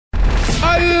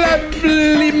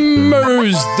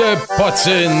limeuse de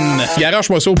potine.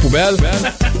 Garoche-moi ça aux poubelles.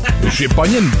 J'ai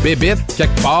pogné une bébête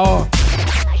quelque part.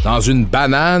 Dans une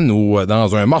banane ou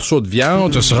dans un morceau de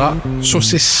viande, ce sera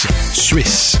saucisse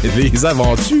suisse. Les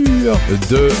aventures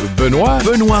de Benoît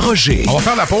Roger. On va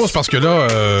faire la pause parce que là,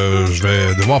 je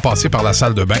vais devoir passer par la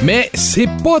salle de bain. Mais c'est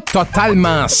pas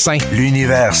totalement sain.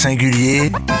 L'univers singulier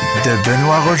de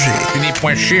Benoît Roger. Des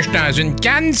pois chiches dans une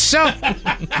canne, ça?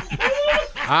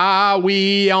 Ah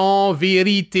oui, en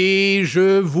vérité,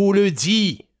 je vous le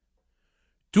dis.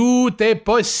 Tout est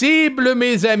possible,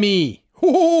 mes amis.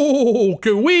 Oh,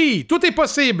 que oui, tout est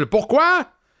possible.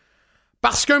 Pourquoi?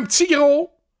 Parce qu'un petit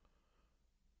gros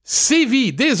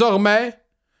sévit désormais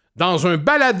dans un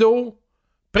balado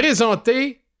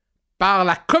présenté par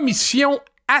la commission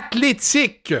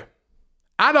athlétique.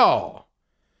 Alors,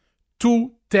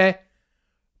 tout est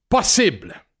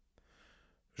possible.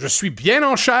 Je suis bien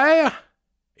en chair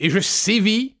et je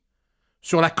sévis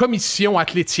sur la commission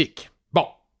athlétique. Bon.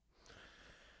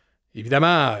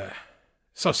 Évidemment...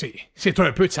 ça, c'est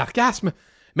un peu de sarcasme,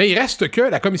 mais il reste que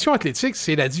la commission athlétique,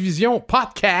 c'est la division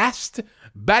podcast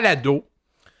balado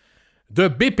de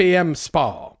BPM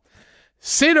Sport.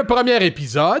 C'est le premier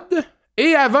épisode,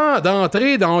 et avant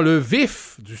d'entrer dans le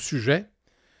vif du sujet,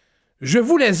 je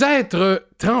voulais être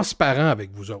transparent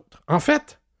avec vous autres. En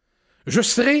fait, je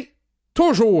serai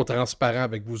toujours transparent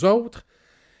avec vous autres,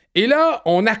 et là,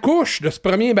 on accouche de ce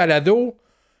premier balado,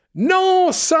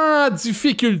 non sans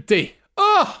difficulté.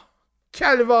 Ah! Oh!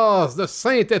 Calvasse de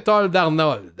Saint-Étoile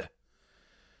d'Arnold.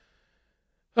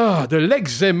 Ah, de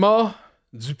l'eczéma,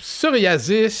 du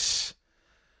psoriasis,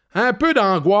 un peu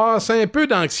d'angoisse, un peu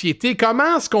d'anxiété.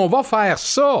 Comment est-ce qu'on va faire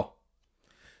ça?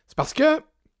 C'est parce que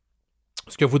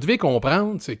ce que vous devez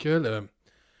comprendre, c'est que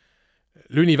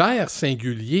l'univers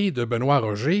singulier de Benoît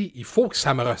Roger, il faut que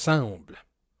ça me ressemble.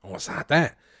 On s'entend.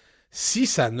 Si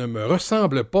ça ne me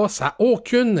ressemble pas, ça n'a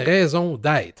aucune raison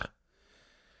d'être.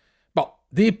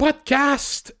 Des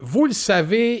podcasts, vous le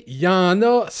savez, il y en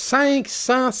a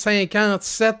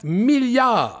 557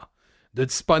 milliards de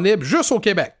disponibles juste au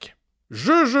Québec.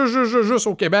 Juste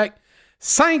au Québec.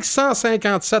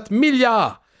 557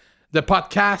 milliards de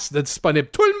podcasts de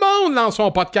disponibles. Tout le monde lance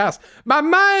son podcast. Ma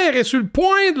mère est sur le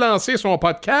point de lancer son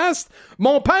podcast.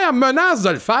 Mon père menace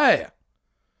de le faire.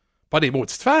 Pas des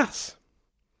maudites farces.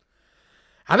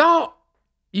 Alors,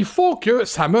 il faut que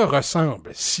ça me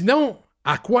ressemble. Sinon...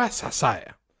 à quoi ça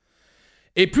sert?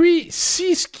 Et puis,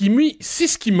 si ce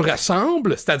qui me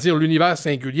ressemble, c'est-à-dire l'univers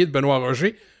singulier de Benoît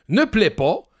Roger, ne plaît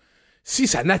pas, si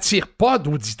ça n'attire pas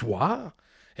d'auditoire,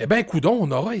 eh bien, coudonc, on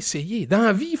aura essayé. Dans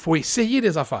la vie, il faut essayer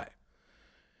des affaires.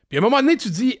 Puis à un moment donné, tu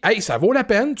dis, hey, ça vaut la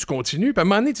peine, tu continues. Puis à un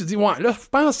moment donné, tu dis, ouais, là, je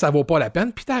pense que ça vaut pas la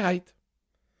peine, puis t'arrêtes.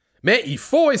 Mais il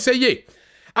faut essayer.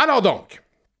 Alors donc,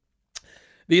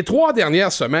 les 3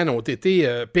 dernières semaines ont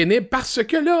été pénibles parce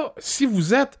que là, si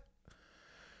vous êtes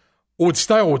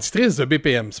auditeur, auditrice de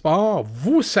BPM Sport,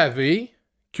 vous savez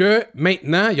que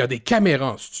maintenant, il y a des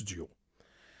caméras en studio.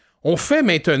 On fait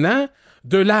maintenant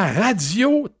de la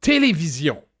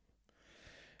radio-télévision.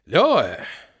 Là,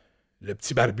 le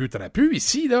petit barbu trapu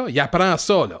ici, là, il apprend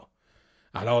ça, là.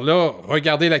 Alors là,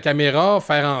 regardez la caméra,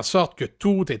 faire en sorte que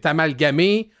tout est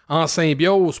amalgamé en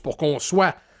symbiose pour qu'on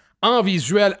soit en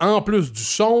visuel en plus du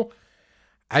son.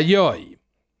 Aïe aïe.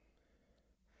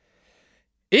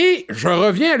 Et je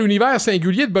reviens à l'univers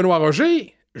singulier de Benoît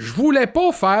Roger. Je voulais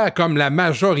pas faire comme la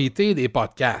majorité des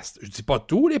podcasts. Je dis pas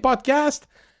tous les podcasts,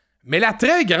 mais la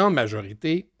très grande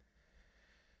majorité.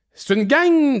 C'est une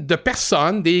gang de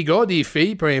personnes, des gars, des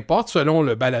filles, peu importe, selon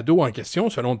le balado en question,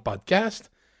 selon le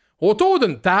podcast, autour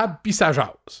d'une table, puis ça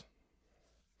jase.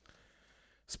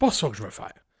 C'est pas ça que je veux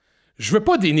faire. Je veux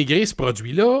pas dénigrer ce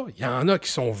produit-là. Il y en a qui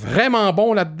sont vraiment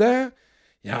bons là-dedans.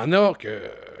 Il y en a que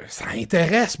ça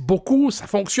intéresse beaucoup, ça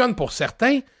fonctionne pour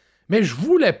certains, mais je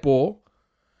voulais pas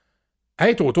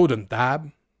être autour d'une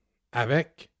table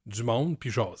avec du monde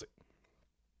puis jaser.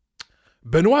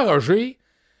 Benoît Roger,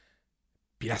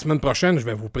 puis la semaine prochaine, je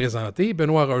vais vous présenter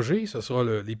Benoît Roger, ce sera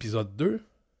l'épisode 2,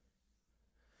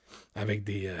 avec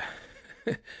des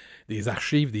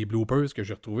archives, des bloopers que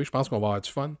j'ai retrouvés. Je pense qu'on va avoir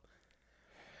du fun.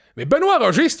 Mais Benoît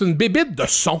Roger, c'est une bébite de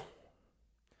son.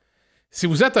 Si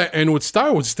vous êtes un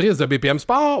auditeur, auditrice de BPM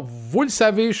Sport, vous le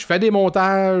savez, je fais des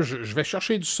montages, je vais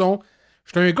chercher du son.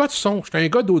 Je suis un gars de son, je suis un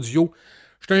gars d'audio.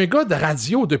 Je suis un gars de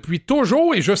radio depuis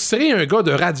toujours et je serai un gars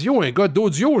de radio, un gars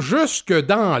d'audio jusque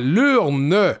dans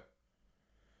l'urne.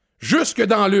 Jusque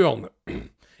dans l'urne.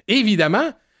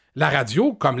 Évidemment, la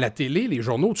radio, comme la télé, les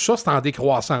journaux, tout ça, c'est en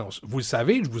décroissance. Vous le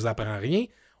savez, je vous apprends rien.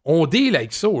 On deal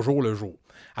avec ça au jour le jour.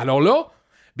 Alors là,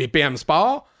 BPM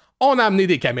Sport, on a amené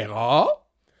des caméras.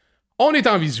 On est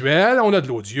en visuel, on a de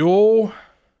l'audio.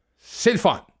 C'est le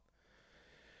fun.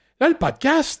 Là, le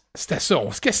podcast, c'était ça.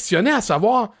 On se questionnait à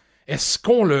savoir, est-ce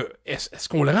qu'on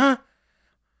le rend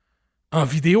en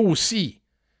vidéo aussi?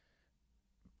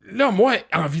 Là, moi,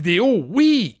 en vidéo,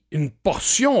 oui, une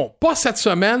portion. Pas cette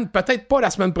semaine, peut-être pas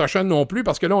la semaine prochaine non plus,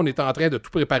 parce que là, on est en train de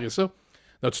tout préparer ça.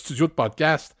 Notre studio de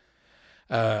podcast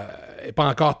n'est pas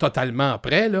encore totalement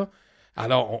prêt, là.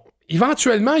 Alors,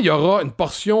 éventuellement, il y aura une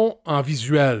portion en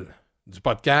visuel du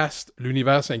podcast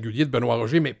L'univers singulier de Benoît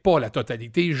Roger, mais pas la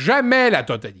totalité. Jamais la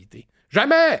totalité.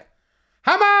 Jamais!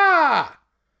 Hama!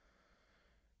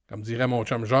 Comme dirait mon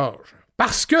chum Georges.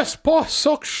 Parce que c'est pas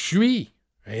ça que je suis.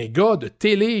 Un gars de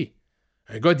télé.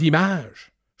 Un gars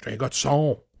d'image. Je suis un gars de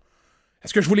son.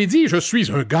 Est-ce que je vous l'ai dit? Je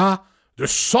suis un gars de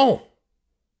son.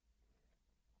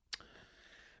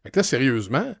 Fait que là,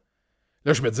 sérieusement,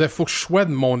 là, je me disais, faut que je sois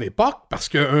de mon époque parce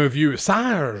qu'un vieux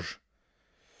sage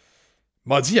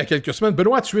m'a dit il y a quelques semaines,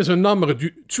 Benoît, tu es un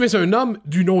homme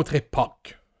d'une autre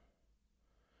époque.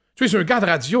 Tu es un gars de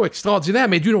radio extraordinaire,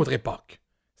 mais d'une autre époque.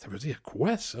 Ça veut dire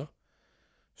quoi, ça?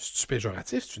 C'est-tu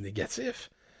péjoratif? C'est-tu négatif?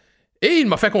 Et il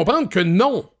m'a fait comprendre que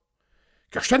non.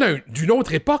 Que j'étais d'une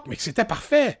autre époque, mais que c'était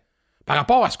parfait. Par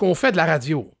rapport à ce qu'on fait de la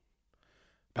radio.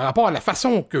 Par rapport à la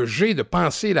façon que j'ai de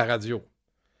penser la radio.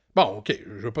 Bon, OK,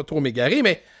 je ne veux pas trop m'égarer,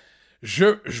 mais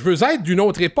je veux être d'une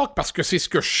autre époque parce que c'est ce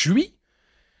que je suis.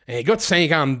 Un gars de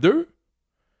 52.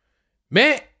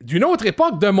 Mais d'une autre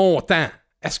époque de mon temps.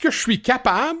 Est-ce que je suis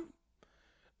capable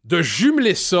de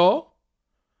jumeler ça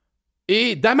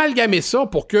et d'amalgamer ça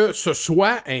pour que ce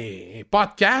soit un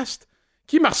podcast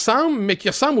qui me ressemble, mais qui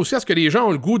ressemble aussi à ce que les gens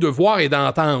ont le goût de voir et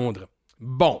d'entendre?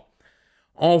 Bon,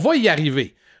 on va y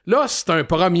arriver. Là, c'est un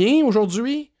premier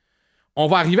aujourd'hui. On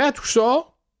va arriver à tout ça,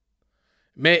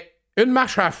 mais une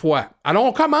marche à la fois. Alors,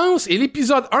 on commence, et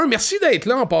l'épisode 1, merci d'être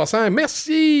là en passant.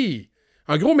 Merci!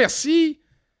 Un gros merci.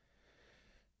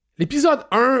 L'épisode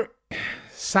 1,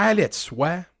 ça allait de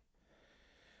soi.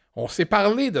 On s'est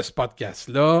parlé de ce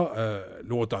podcast-là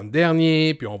l'automne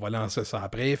dernier, puis on va lancer ça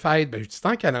après les fêtes. Ben, je dis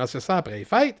tant qu'à lancer ça après les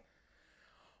fêtes,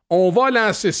 on va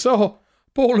lancer ça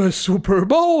pour le Super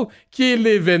Bowl, qui est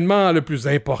l'événement le plus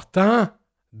important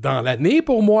dans l'année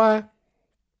pour moi.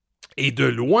 Et de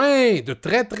loin, de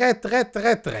très, très, très,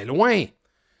 très, très loin.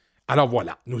 Alors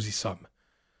voilà, nous y sommes.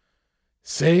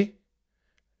 C'est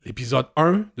l'épisode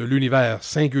 1 de l'univers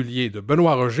singulier de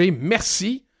Benoît Roger.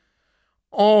 Merci.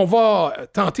 On va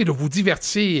tenter de vous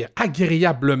divertir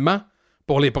agréablement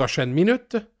pour les prochaines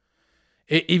minutes.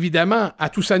 Et évidemment, à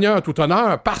tout seigneur, tout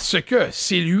honneur, parce que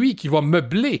c'est lui qui va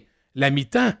meubler la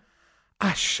mi-temps.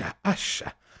 Acha,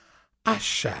 acha,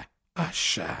 acha,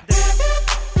 acha.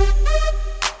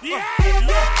 Yeah, yeah!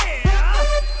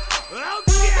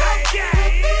 Okay!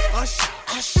 Acha,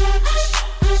 acha,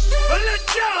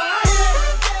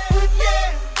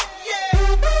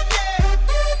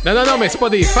 acha. Non, mais c'est pas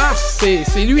des farces,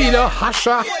 c'est lui, là,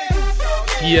 Hacha,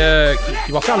 qui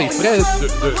va faire les frais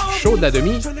du show de la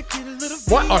demi.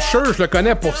 Moi, Usher, je le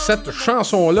connais pour cette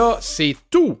chanson-là, c'est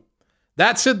tout.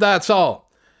 That's it, that's all.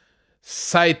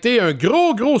 Ça a été un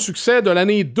gros succès de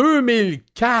l'année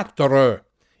 2004.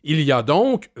 Il y a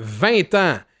donc 20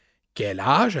 ans. Quel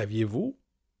âge aviez-vous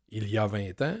il y a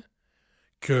 20 ans?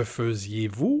 Que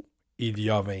faisiez-vous il y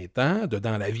a 20 ans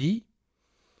dans la vie?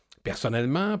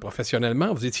 Personnellement,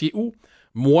 professionnellement, vous étiez où?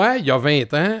 Moi, il y a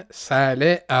 20 ans, ça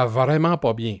allait vraiment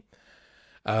pas bien.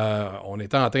 On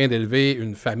était en train d'élever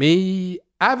une famille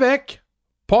avec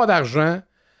pas d'argent.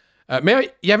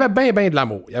 Mais il y avait bien de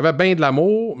l'amour. Il y avait bien de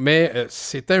l'amour, mais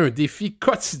c'était un défi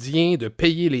quotidien de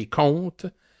payer les comptes.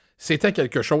 C'était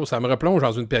quelque chose. Ça me replonge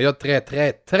dans une période très,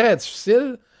 très, très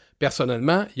difficile,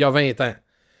 personnellement, il y a 20 ans.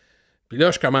 Puis là,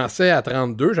 je commençais à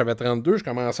 32. J'avais 32. Je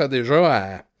commençais déjà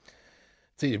à...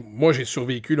 T'sais, moi, j'ai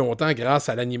survécu longtemps grâce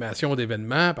à l'animation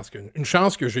d'événements, parce qu'une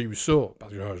chance que j'ai eu ça,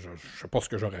 parce que je sais pas ce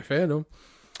que j'aurais fait, là.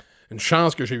 Une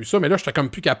chance que j'ai eu ça, mais là, j'étais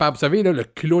comme plus capable. Vous savez, là, le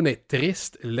clown est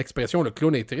triste, l'expression « le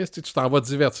clown est triste », tu t'en vas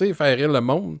divertir, faire rire le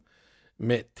monde,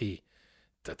 mais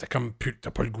t'as comme plus, t'as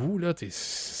pas le goût, là,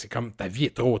 c'est comme ta vie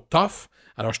est trop tough.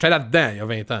 Alors, j'étais là-dedans il y a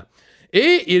 20 ans.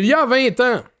 Et il y a 20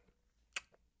 ans,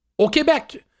 au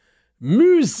Québec,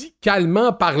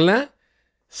 musicalement parlant,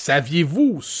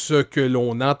 saviez-vous ce que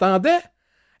l'on entendait?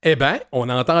 Eh bien, on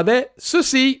entendait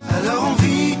ceci. Alors on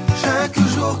vit chaque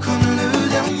jour comme le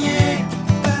dernier.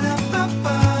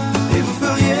 Et vous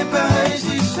feriez pareil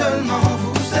si seulement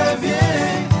vous saviez.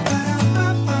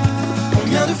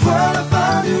 Combien de fois la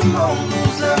fin du monde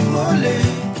nous a volé.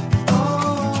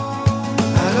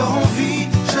 Alors on vit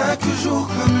chaque jour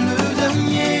comme le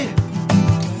dernier.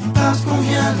 Parce qu'on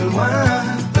vient de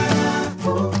loin.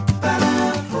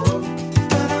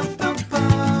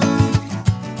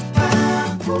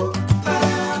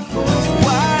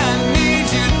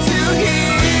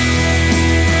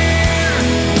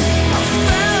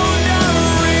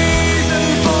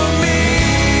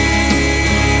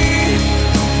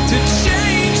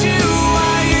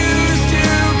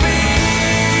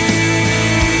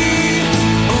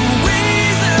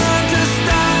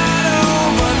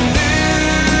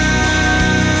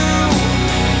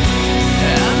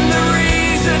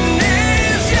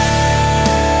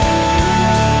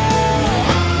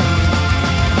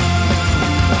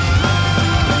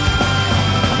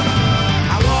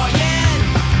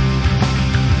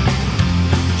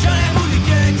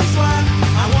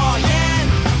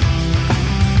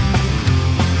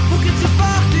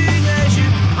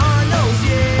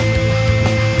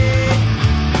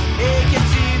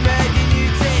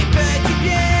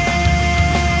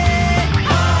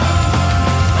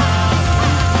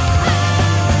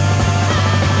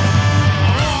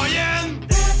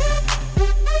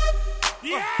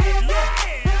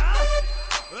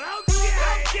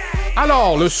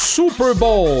 Alors, le Super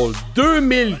Bowl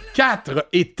 2004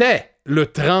 était le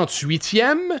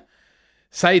 38e.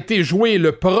 Ça a été joué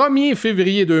le 1er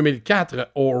février 2004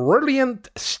 au Reliant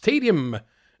Stadium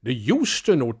de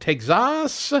Houston, au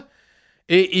Texas.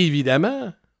 Et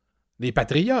évidemment, les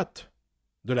Patriotes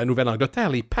de la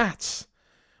Nouvelle-Angleterre, les Pats,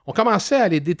 on commençait à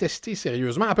les détester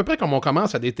sérieusement, à peu près comme on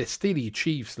commence à détester les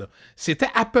Chiefs. Là. C'était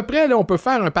à peu près, là, on peut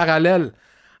faire un parallèle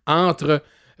entre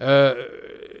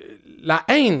la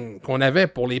haine qu'on avait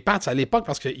pour les Pats à l'époque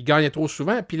parce qu'ils gagnaient trop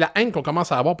souvent, puis la haine qu'on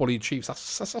commence à avoir pour les Chiefs. Ça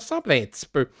ressemble un petit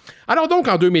peu. Alors donc,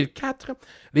 en 2004,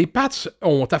 les Pats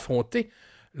ont affronté,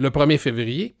 le 1er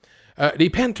février,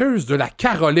 les Panthers de la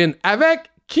Caroline, avec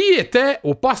qui était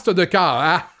au poste de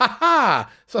quart?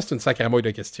 Ça, c'est une sacrée mouille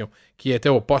de question. Qui était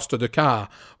au poste de quart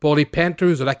pour les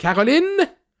Panthers de la Caroline?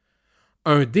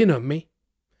 Un dénommé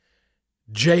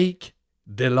Jake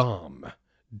Delhomme.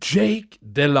 Jake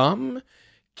Delhomme,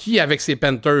 qui, avec ses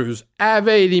Panthers,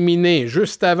 avait éliminé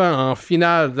juste avant en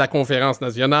finale de la Conférence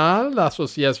nationale,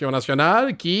 l'Association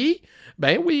nationale, qui,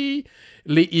 ben oui,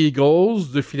 les Eagles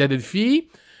de Philadelphie,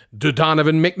 de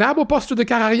Donovan McNabb au poste de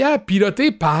carrière,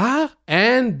 piloté par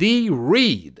Andy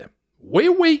Reid. Oui,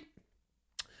 oui.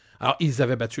 Alors, ils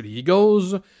avaient battu les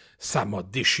Eagles. Ça m'a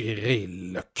déchiré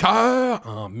le cœur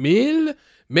en mille.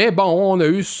 Mais bon, on a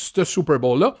eu ce Super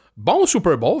Bowl-là. Bon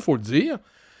Super Bowl, faut le dire.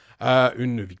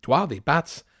 Une victoire des Pats.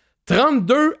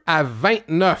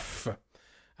 32-29.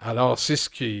 Alors, c'est ce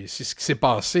qui s'est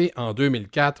passé en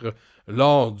 2004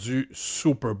 lors du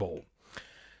Super Bowl.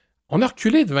 On a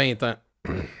reculé de 20 ans.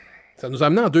 Ça nous a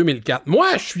amené en 2004.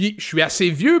 Moi, je suis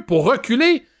assez vieux pour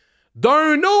reculer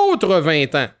d'un autre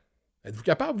 20 ans. Êtes-vous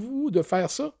capable, vous, de faire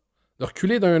ça? De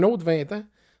reculer d'un autre 20 ans?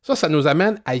 Ça nous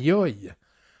amène aïe aïe.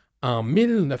 En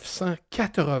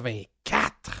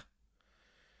 1984.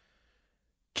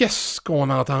 Qu'est-ce qu'on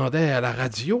entendait à la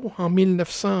radio en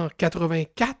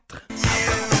 1984?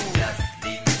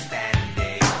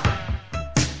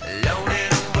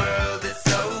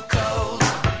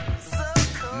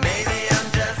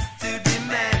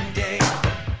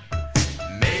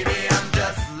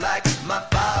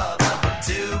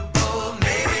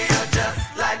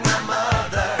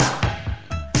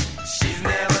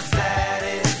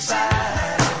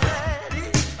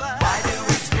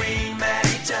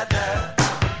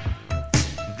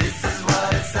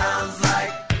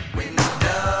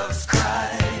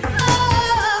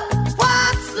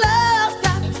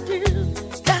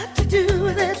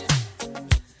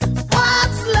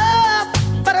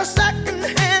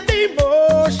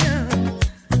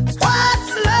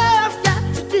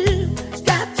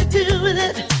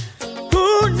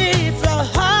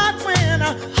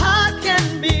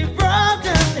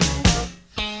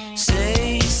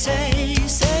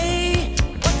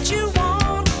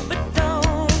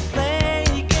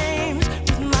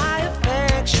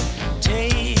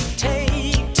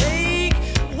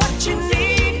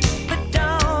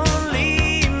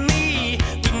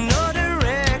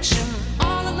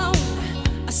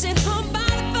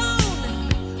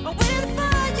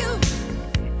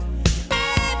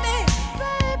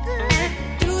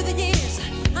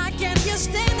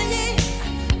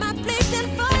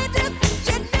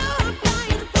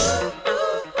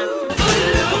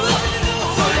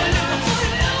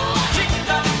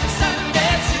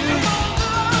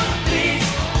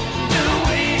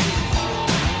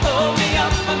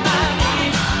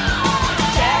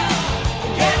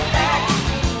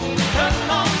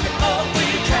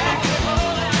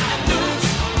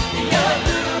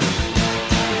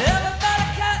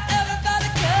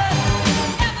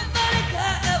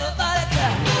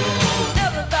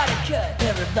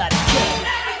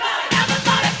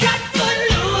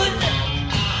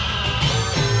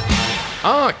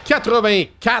 En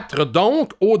 84,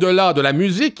 donc, au-delà de la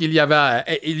musique, il y a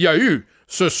eu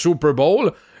ce Super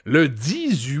Bowl, le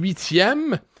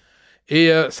 18e,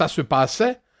 et ça se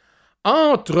passait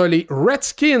entre les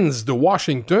Redskins de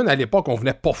Washington. À l'époque, on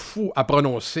venait pas fou à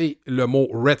prononcer le mot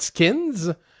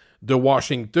Redskins de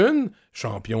Washington,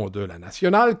 champion de la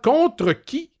nationale, contre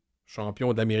qui?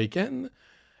 Champion d'américaine?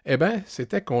 Eh bien,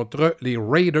 c'était contre les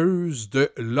Raiders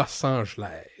de Los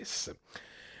Angeles.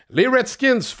 Les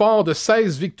Redskins forts de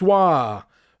 16 victoires,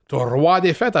 3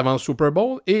 défaites avant le Super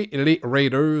Bowl, et les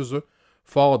Raiders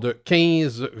forts de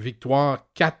 15 victoires,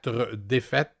 4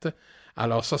 défaites.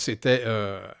 Alors ça, c'était,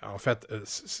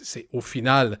 c'est au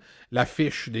final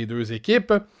l'affiche des deux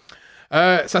équipes.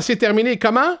 Ça s'est terminé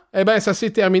comment? Eh bien, ça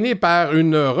s'est terminé par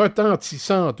une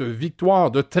retentissante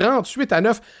victoire de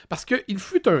 38-9, parce qu'il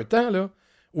fut un temps, là,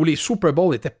 où les Super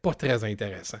Bowls n'étaient pas très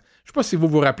intéressants. Je ne sais pas si vous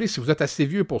vous rappelez, si vous êtes assez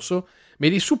vieux pour ça, mais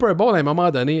les Super Bowls, à un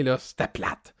moment donné, là, c'était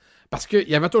plate. parce qu'il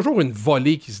y avait toujours une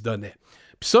volée qui se donnait.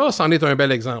 Puis ça, c'en est un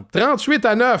bel exemple.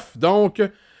 38-9, donc,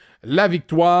 la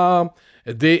victoire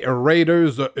des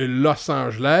Raiders de Los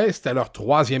Angeles. C'était leur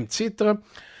 3e titre.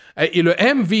 Et le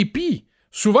MVP,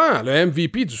 souvent, le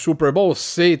MVP du Super Bowl,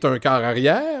 c'est un quart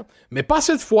arrière, mais pas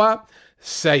cette fois.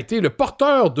 Ça a été le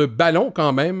porteur de ballon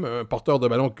quand même, un porteur de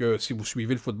ballon que, si vous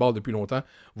suivez le football depuis longtemps,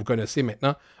 vous connaissez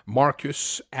maintenant,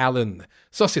 Marcus Allen.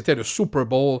 Ça, c'était le Super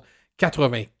Bowl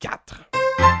 84.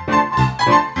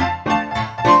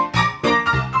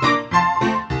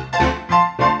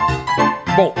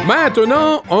 Bon,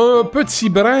 maintenant, un petit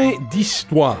brin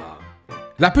d'histoire.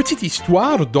 La petite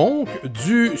histoire, donc,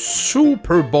 du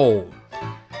Super Bowl.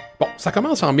 Bon, ça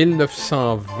commence en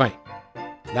 1920.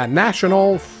 La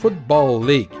National Football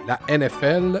League, la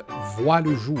NFL, voit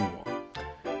le jour.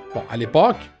 Bon, à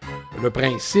l'époque, le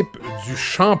principe du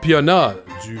championnat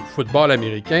du football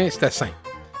américain, c'était simple.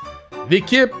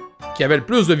 L'équipe qui avait le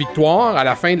plus de victoires à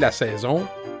la fin de la saison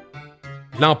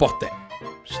l'emportait.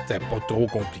 C'était pas trop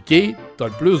compliqué. T'as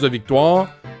le plus de victoires,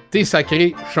 t'es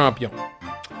sacré champion.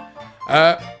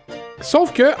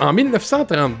 Sauf qu'en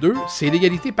 1932, c'est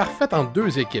l'égalité parfaite entre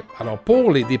deux équipes. Alors,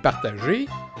 pour les départager,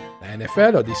 la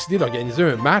NFL a décidé d'organiser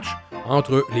un match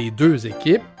entre les deux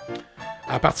équipes.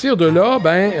 À partir de là,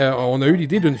 on a eu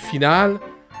l'idée d'une finale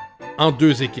entre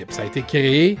deux équipes. Ça a été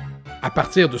créé à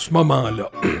partir de ce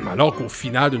moment-là. Alors qu'au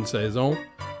final d'une saison,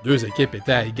 deux équipes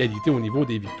étaient à égalité au niveau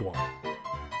des victoires.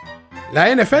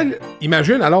 La NFL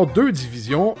imagine alors deux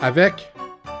divisions avec,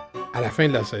 à la fin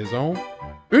de la saison,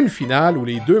 une finale où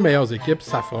les deux meilleures équipes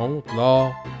s'affrontent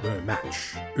lors d'un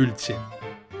match ultime.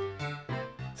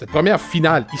 Cette première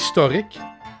finale historique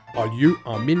a lieu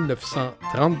en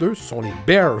 1932. Ce sont les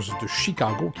Bears de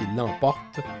Chicago qui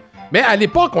l'emportent. Mais à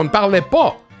l'époque, on ne parlait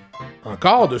pas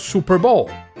encore de Super Bowl.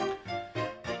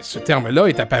 Ce terme-là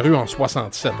est apparu en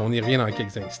 67. On y revient dans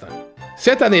quelques instants.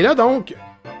 Cette année-là, donc,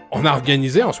 on a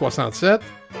organisé en 67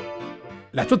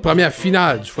 la toute première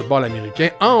finale du football américain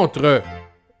entre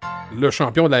le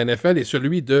champion de la NFL et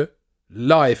celui de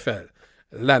l'AFL,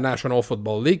 la National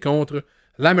Football League, contre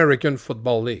l'American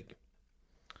Football League.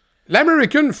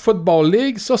 L'American Football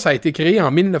League, ça a été créé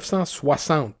en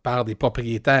 1960 par des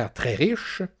propriétaires très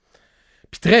riches.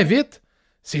 Puis très vite,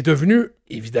 c'est devenu,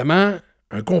 évidemment,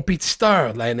 un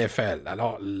compétiteur de la NFL.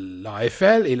 Alors,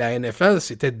 l'AFL et la NFL,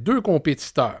 c'était deux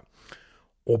compétiteurs.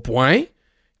 Au point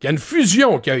qu'il y a une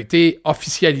fusion qui a été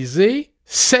officialisée,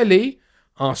 scellée,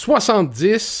 en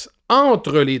 70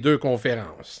 entre les deux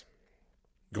conférences.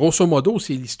 Grosso modo,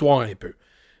 c'est l'histoire un peu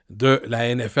de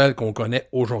la NFL qu'on connaît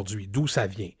aujourd'hui, d'où ça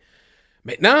vient.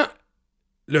 Maintenant,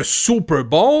 le Super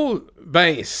Bowl,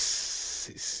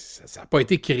 ça n'a pas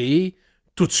été créé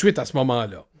tout de suite à ce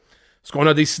moment-là. Ce qu'on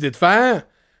a décidé de faire,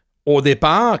 au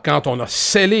départ, quand on a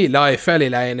scellé l'AFL et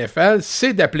la NFL,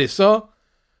 c'est d'appeler ça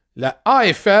la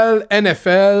AFL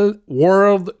NFL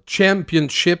World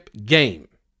Championship Game.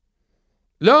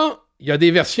 Là, il y a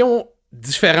des versions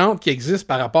différentes qui existent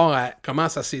par rapport à comment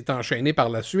ça s'est enchaîné par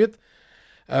la suite.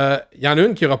 Il y en a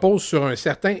une qui repose sur un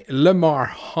certain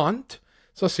Lamar Hunt.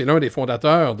 Ça, c'est l'un des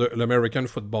fondateurs de l'American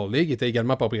Football League. Il était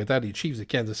également propriétaire des Chiefs de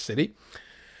Kansas City.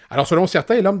 Alors, selon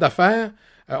certains, l'homme d'affaires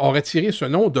aurait tiré ce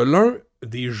nom de l'un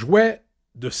des jouets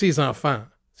de ses enfants.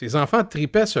 Ses enfants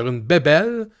tripaient sur une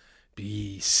bébelle.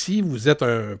 Puis, si vous êtes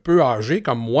un peu âgé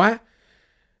comme moi,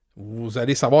 vous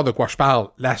allez savoir de quoi je parle.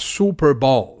 La Super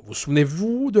Bowl. Vous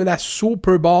souvenez-vous de la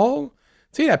Super Bowl?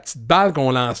 Tu sais, la petite balle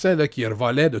qu'on lançait, là, qui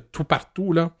revolait de tout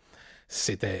partout, là.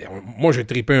 C'était... Moi, j'ai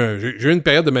tripé... J'ai eu une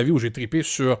période de ma vie où j'ai tripé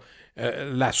sur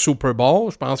la Super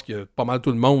Bowl. Je pense que pas mal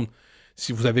tout le monde,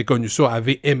 si vous avez connu ça,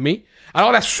 avait aimé.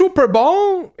 Alors, la Super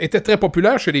Bowl était très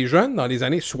populaire chez les jeunes dans les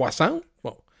années 60.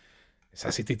 Bon,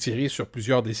 ça s'est étiré sur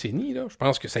plusieurs décennies, là. Je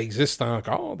pense que ça existe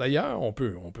encore, d'ailleurs. On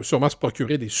peut sûrement se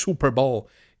procurer des Super Bowl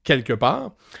quelque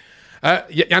part.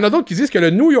 Il y en a d'autres qui disent que le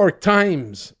New York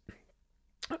Times,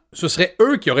 ce serait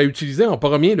eux qui auraient utilisé en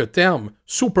premier le terme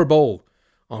Super Bowl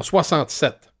en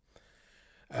 67.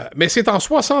 Mais c'est en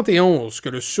 71 que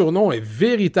le surnom est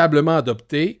véritablement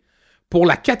adopté pour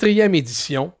la 4e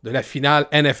édition de la finale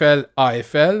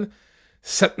NFL-AFL.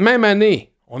 Cette même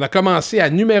année, on a commencé à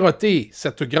numéroter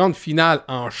cette grande finale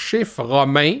en chiffres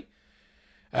romains.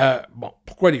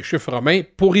 Pourquoi les chiffres romains?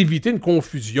 Pour éviter une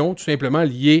confusion tout simplement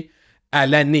liée à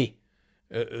l'année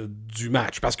du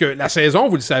match. Parce que la saison,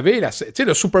 vous le savez,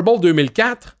 le Super Bowl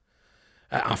 2004,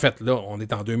 en fait, là, on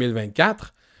est en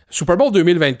 2024. Super Bowl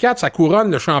 2024, ça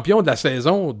couronne le champion de la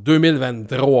saison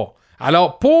 2023.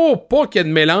 Alors, pour pas qu'il y ait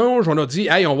de mélange, on a dit,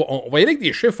 hey, on va y aller avec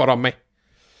des chiffres romains.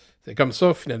 C'est comme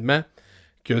ça, finalement,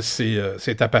 que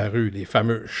c'est apparu, les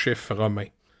fameux chiffres romains.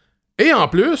 Et en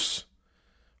plus,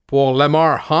 Pour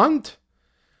Lamar Hunt,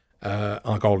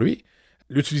 encore lui,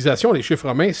 l'utilisation des chiffres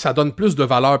romains, ça donne plus de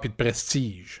valeur et de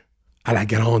prestige à la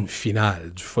grande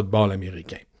finale du football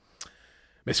américain.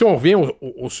 Mais si on revient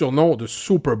au surnom de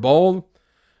Super Bowl,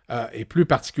 et plus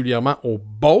particulièrement au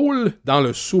bowl, dans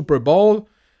le Super Bowl,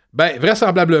 ben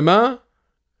vraisemblablement,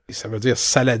 et ça veut dire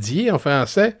saladier en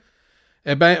français,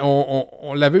 eh ben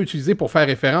on l'avait utilisé pour faire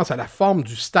référence à la forme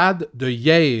du stade de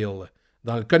Yale,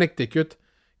 dans le Connecticut,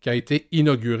 qui a été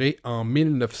inauguré en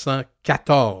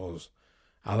 1914.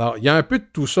 Alors, il y a un peu de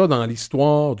tout ça dans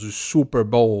l'histoire du Super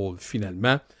Bowl,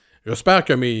 finalement. J'espère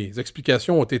que mes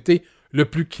explications ont été le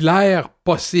plus claires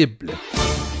possible.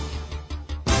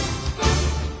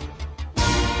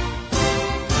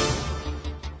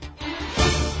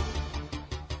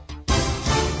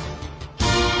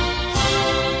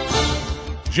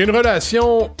 J'ai une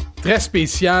relation très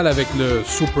spéciale avec le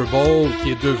Super Bowl qui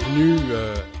est devenu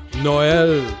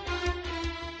Noël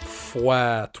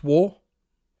x3.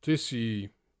 Tu sais, si...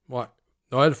 Ouais,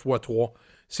 Noël x3.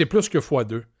 C'est plus que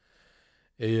x2.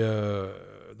 Et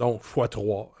donc,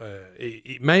 x3.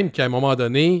 Et même qu'à un moment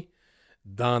donné,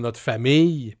 dans notre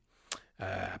famille,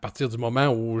 à partir du moment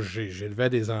où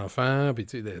j'élevais des enfants, puis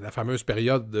tu sais, la fameuse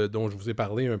période dont je vous ai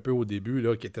parlé un peu au début,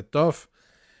 là, qui était tough,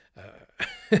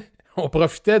 on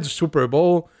profitait du Super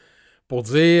Bowl pour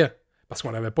dire, parce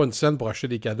qu'on n'avait pas une scène pour acheter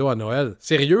des cadeaux à Noël.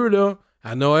 Sérieux, là,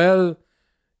 à Noël,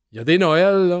 il y a des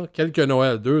Noëls, là, quelques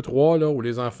Noëls, 2, 3, là, où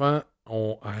les enfants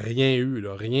ont rien eu,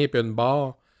 là, rien puis une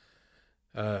barre.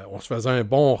 On se faisait un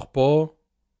bon repas,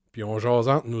 puis on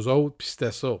jasait entre nous autres, puis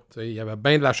c'était ça. Il y avait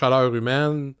bien de la chaleur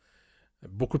humaine,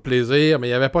 beaucoup de plaisir, mais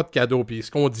il n'y avait pas de cadeaux. Puis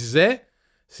ce qu'on disait,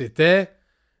 c'était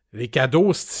les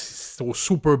cadeaux, c'est au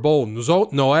Super Bowl. Nous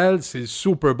autres, Noël, c'est le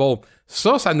Super Bowl.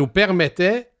 Ça nous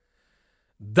permettait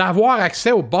d'avoir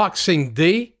accès au Boxing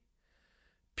Day,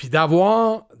 puis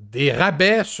d'avoir des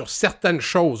rabais sur certaines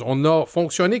choses. On a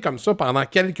fonctionné comme ça pendant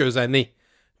quelques années.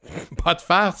 Pas de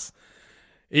farce.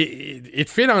 Et de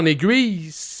fil en aiguille,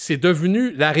 c'est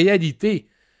devenu la réalité.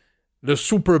 Le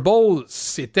Super Bowl,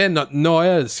 c'était notre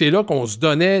Noël. C'est là qu'on se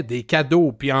donnait des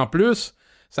cadeaux. Puis en plus,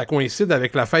 ça coïncide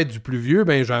avec la fête du plus vieux,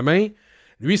 Benjamin.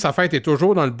 Lui, sa fête est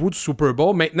toujours dans le bout du Super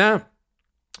Bowl. Maintenant,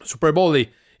 le Super Bowl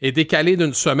est décalé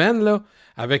d'une semaine, là,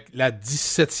 avec la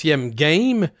 17e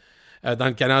game dans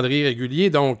le calendrier régulier.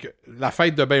 Donc, la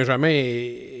fête de Benjamin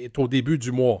est au début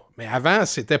du mois. Mais avant,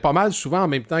 c'était pas mal souvent en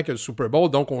même temps que le Super Bowl.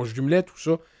 Donc, on jumelait tout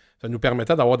ça. Ça nous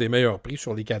permettait d'avoir des meilleurs prix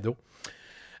sur les cadeaux.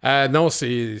 Non,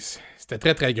 c'était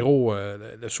très, très gros.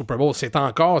 Le Super Bowl, c'est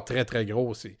encore très, très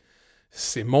gros.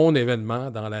 C'est mon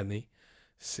événement dans l'année.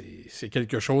 C'est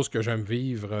quelque chose que j'aime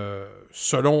vivre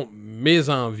selon mes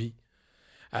envies.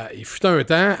 Il fut un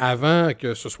temps, avant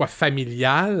que ce soit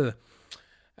familial,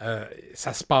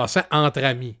 ça se passait entre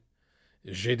amis.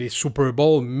 J'ai des Super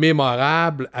Bowls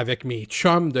mémorables avec mes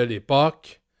chums de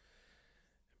l'époque.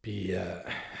 Puis,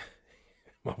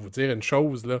 je vais vous dire une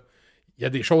chose, là. Il y a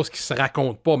des choses qui se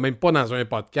racontent pas, même pas dans un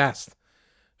podcast.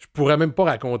 Je pourrais même pas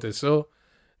raconter ça.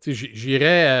 Tu sais,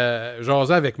 j'irais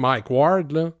jaser avec Mike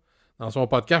Ward, là, dans son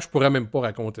podcast, je pourrais même pas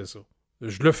raconter ça.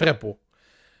 Je le ferais pas.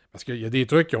 Parce qu'il y a des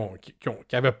trucs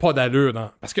qui avaient pas d'allure.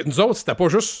 Parce que nous autres, c'était pas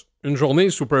juste une journée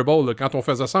Super Bowl. Là. Quand on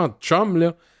faisait ça en chum,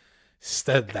 là,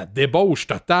 c'était de la débauche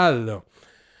totale. Là.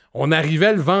 On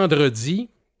arrivait le vendredi,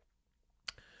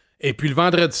 et puis le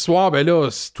vendredi soir, ben là,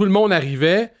 tout le monde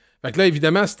arrivait. Fait que là,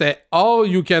 évidemment, c'était all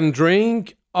you can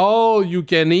drink, all you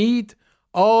can eat,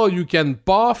 all you can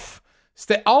puff.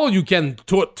 C'était all you can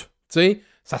tout. T'sais?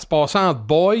 Ça se passait entre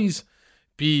boys,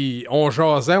 puis on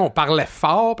jasait, on parlait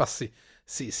fort, parce que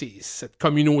cette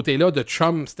communauté-là de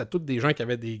chums, c'était toutes des gens qui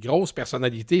avaient des grosses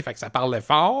personnalités, fait que ça parlait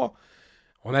fort.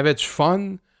 On avait du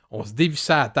fun, on se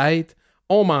dévissait la tête,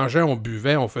 on mangeait, on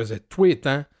buvait, on faisait tout les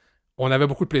temps. On avait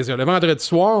beaucoup de plaisir. Le vendredi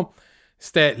soir,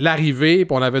 c'était l'arrivée,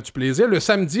 puis on avait du plaisir. Le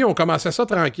samedi, on commençait ça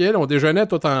tranquille, on déjeunait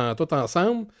tout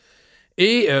ensemble.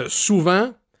 Et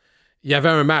souvent, il y avait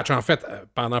un match. En fait,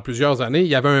 pendant plusieurs années, il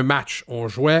y avait un match. On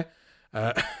jouait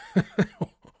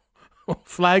au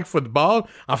flag football.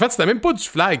 En fait, c'était même pas du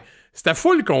flag. C'était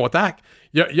full contact.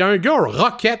 Il y a un gars,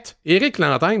 Rocket, Éric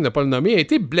Lantagne, ne pas le nommer, a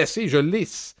été blessé. Je l'ai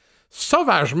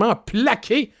sauvagement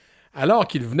plaqué alors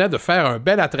qu'il venait de faire un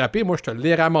bel attrapé. Moi, je te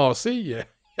l'ai ramassé. Il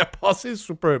a passé le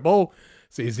Super Bowl.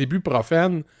 Ses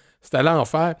ibuprofènes. C'était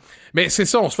l'enfer. Mais c'est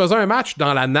ça, on se faisait un match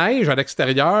dans la neige à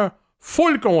l'extérieur,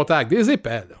 full contact, des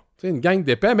épais, là. Tu sais, une gang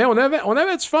d'épais, mais on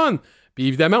avait du fun. Puis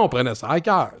évidemment, on prenait ça à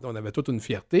cœur. On avait toute une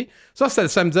fierté. Ça, c'était le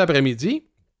samedi après-midi.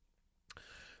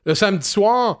 Le samedi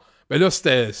soir, ben là,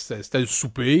 c'était le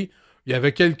souper. Il y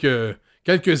avait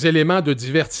quelques éléments de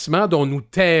divertissement dont nous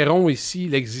tairons ici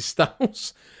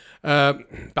l'existence.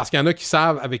 Parce qu'il y en a qui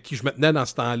savent avec qui je me tenais dans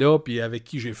ce temps-là, puis avec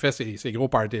qui j'ai fait ces gros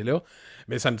parties-là.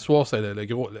 Mais samedi soir, c'était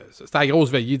la grosse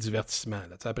veillée de divertissement.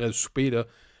 Là. Après le souper, là,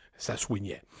 ça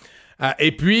swingait.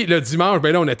 Et puis, le dimanche,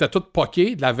 ben là, on était tous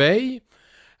poqués de la veille.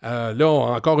 Là,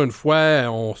 encore une fois,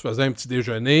 on se faisait un petit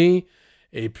déjeuner.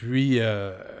 Et puis,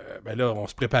 ben là, on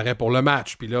se préparait pour le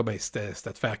match. Puis là, ben, c'était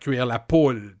de faire cuire la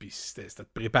poule. Puis c'était de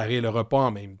préparer le repas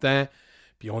en même temps.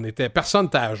 Puis personne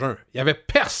n'était à jeun. Il n'y avait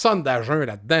personne à jeun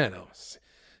là-dedans. Là.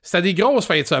 C'était des grosses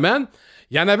fins de semaine.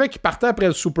 Il y en avait qui partaient après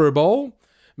le Super Bowl,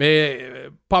 mais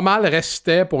pas mal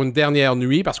restaient pour une dernière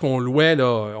nuit parce qu'on louait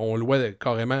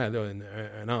carrément là,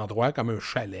 un endroit comme un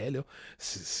chalet. Là.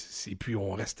 Et puis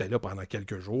on restait là pendant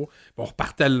quelques jours. Puis on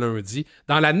repartait le lundi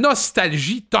dans la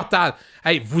nostalgie totale.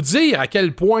 Hey, vous dire à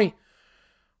quel point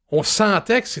on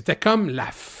sentait que c'était comme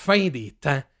la fin des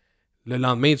temps. Le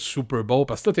lendemain du Super Bowl,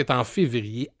 parce que là, t'es en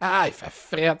février. Ah, il fait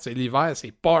fret, c'est l'hiver,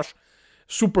 c'est poche.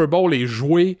 Super Bowl est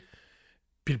joué,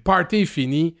 puis le party est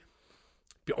fini.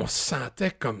 Puis on se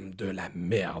sentait comme de la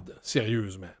merde,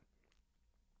 sérieusement.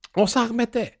 On s'en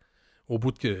remettait au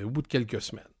bout de quelques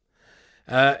semaines.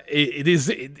 Ça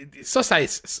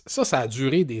a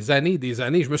duré des années et des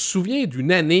années. Je me souviens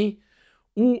d'une année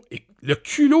où le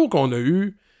culot qu'on a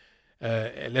eu,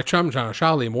 le chum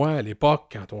Jean-Charles et moi, à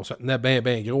l'époque, quand on se tenait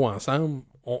bien gros ensemble,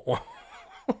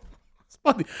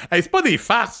 c'est pas des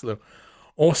farces, là.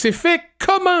 On s'est fait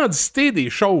commanditer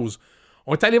des choses.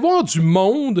 On est allé voir du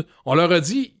monde, on leur a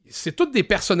dit, c'est toutes des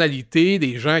personnalités,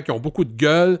 des gens qui ont beaucoup de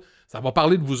gueule, ça va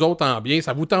parler de vous autres en bien,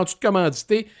 ça vous tente de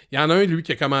commanditer? Il y en a un, lui,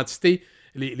 qui a commandité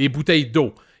les bouteilles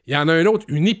d'eau. Il y en a un autre,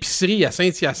 une épicerie à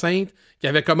Saint-Hyacinthe, qui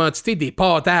avait commandité des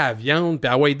pâtés à viande, puis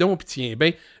à Waydon, puis tiens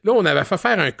bien. Là, on avait fait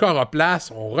faire un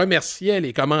coroplace, on remerciait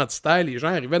les commanditaires, les gens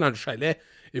arrivaient dans le chalet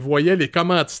et voyaient les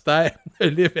commanditaires de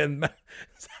l'événement.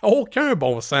 Ça n'a aucun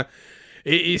bon sens.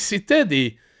 Et c'était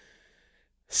des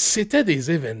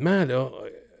événements, là.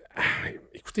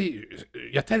 Écoutez,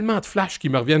 il y a tellement de flashs qui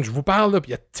me reviennent. Je vous parle, là, puis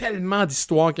il y a tellement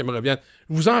d'histoires qui me reviennent.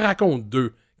 Je vous en raconte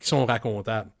deux qui sont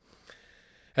racontables.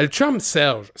 Le chum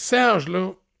Serge. Serge,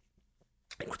 là,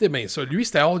 écoutez bien ça. Lui,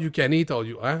 c'était all you can eat,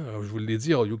 je vous l'ai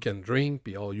dit, all you can drink,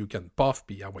 puis all you can puff,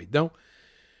 puis ah ouais, donc.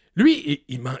 Lui,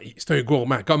 c'est un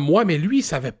gourmand comme moi, mais lui, il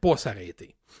savait pas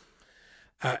s'arrêter.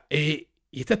 Et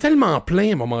il était tellement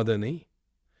plein à un moment donné,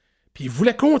 puis il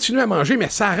voulait continuer à manger, mais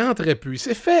ça rentrait plus. Il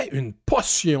s'est fait une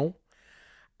potion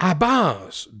à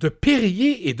base de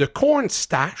Perrier et de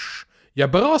cornstarch. Il a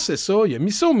brassé ça, il a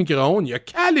mis ça au micro-ondes, il a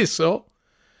calé ça.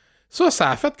 Ça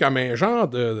a fait comme un genre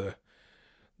de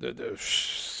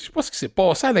je sais pas ce qui s'est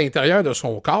passé à l'intérieur de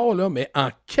son corps, là, mais en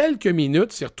quelques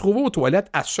minutes, il s'est retrouvé aux toilettes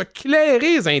à se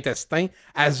clairer les intestins,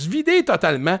 à se vider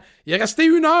totalement. Il est resté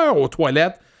 1 heure aux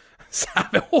toilettes. Ça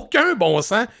n'avait aucun bon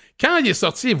sens. Quand il est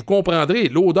sorti, vous comprendrez,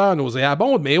 l'odeur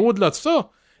nauséabonde, mais au-delà de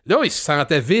ça, là, il se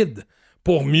sentait vide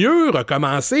pour mieux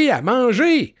recommencer à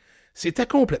manger. C'était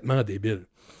complètement débile.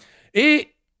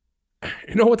 Et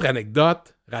une autre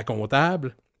anecdote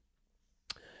racontable,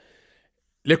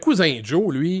 le cousin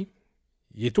Joe, lui,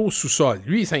 il est au sous-sol.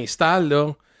 Lui, il s'installe,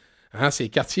 là, ses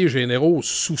quartiers généraux au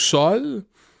sous-sol.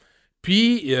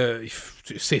 Puis,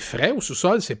 c'est frais au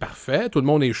sous-sol, c'est parfait. Tout le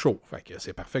monde est chaud. Fait que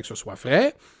c'est parfait que ce soit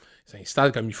frais. Il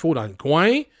s'installe comme il faut dans le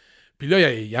coin. Puis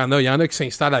là, il y en a qui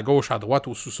s'installent à gauche, à droite,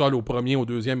 au sous-sol, au premier, au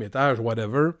deuxième étage,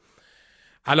 whatever.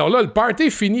 Alors là, le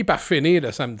party finit par finir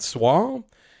le samedi soir.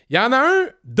 Il y en a un,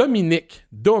 Dominique,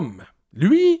 Doom.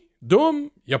 Lui, Doom,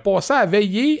 il a passé à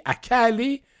veiller, à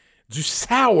caler du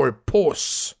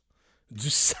sourpuss. Du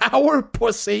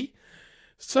sourpussy.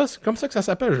 Ça, c'est comme ça que ça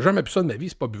s'appelle. J'ai jamais pu ça de ma vie,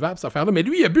 c'est pas buvable cette affaire-là. Mais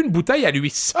lui, il a bu une bouteille à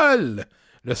lui seul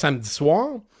le samedi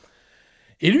soir.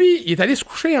 Et lui, il est allé se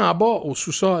coucher en bas au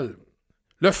sous-sol.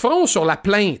 Le front sur la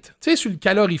plainte, tu sais, sur le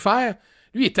calorifère.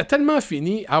 Lui, il était tellement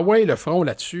fini. Ah ouais, le front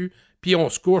là-dessus. Puis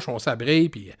on se couche, on s'abrille.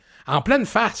 Puis en pleine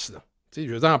face, là. Tu sais,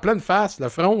 je veux dire, en pleine face, le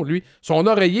front, lui, son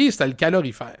oreiller, c'était le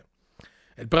calorifère.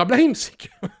 Et le problème, c'est que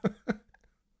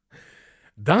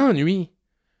dans la nuit,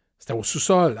 c'était au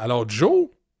sous-sol. Alors Joe,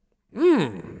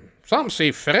 semble que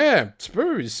c'est frais un petit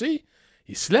peu ici.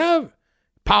 Il se lève,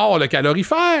 part le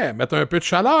calorifère, met un peu de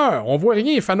chaleur. On voit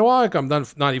rien, il fait noir comme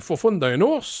dans les faufounes d'un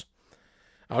ours.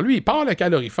 Alors lui, il part le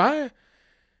calorifère.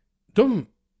 Doum,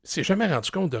 il s'est jamais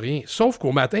rendu compte de rien. Sauf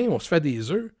qu'au matin, on se fait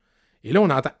des œufs. Et là, on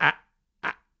entend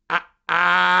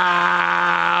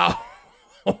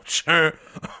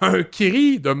un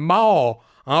cri de mort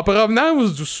en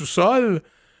provenance du sous-sol.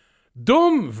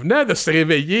 Doom venait de se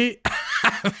réveiller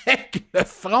avec le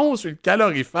front sur le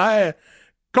calorifère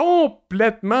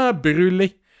complètement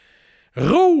brûlé.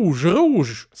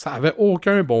 Rouge, ça avait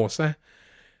aucun bon sens.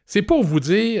 C'est pour vous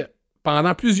dire,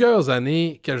 pendant plusieurs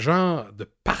années quel genre de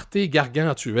party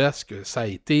gargantuesque ça a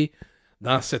été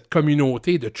dans cette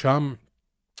communauté de chums.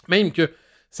 Même que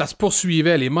ça se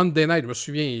poursuivait, les Monday Night, je me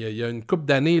souviens, il y a une couple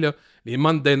d'années, là, les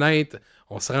Monday Night,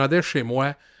 on se rendait chez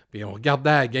moi, puis on regardait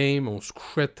la game, on se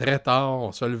couchait très tard,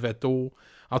 on se levait tôt.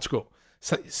 En tout cas,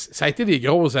 ça a été des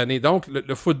grosses années. Donc,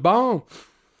 le football,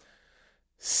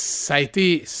 ça a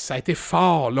été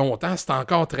fort longtemps, c'était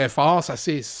encore très fort, ça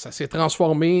s'est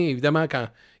transformé, évidemment, quand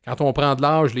on prend de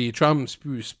l'âge, les chums, c'est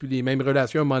plus les mêmes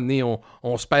relations, à un moment donné,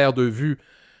 on se perd de vue,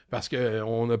 parce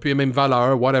qu'on n'a plus les mêmes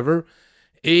valeurs, whatever.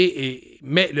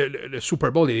 Mais le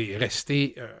Super Bowl est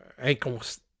resté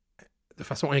de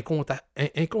façon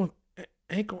incontestable.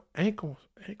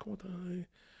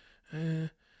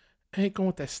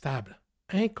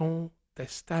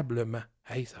 Incontestablement.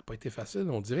 Hey, ça n'a pas été facile.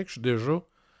 On dirait que je suis déjà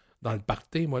dans le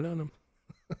party, moi, là.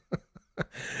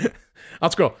 En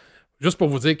tout cas, juste pour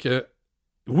vous dire que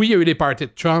oui, il y a eu les parties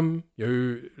de chum, il y a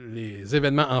eu les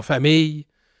événements en famille,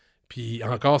 puis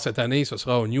encore cette année, ce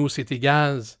sera au New City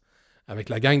Gaz avec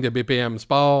la gang de BPM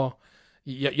Sport.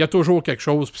 Il y a toujours quelque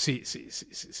chose, puis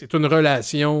c'est une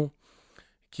relation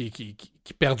qui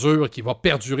perdure, qui va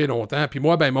perdurer longtemps. Puis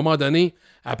moi, ben, à un moment donné,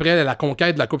 après la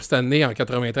conquête de la Coupe Stanley en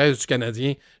 93 du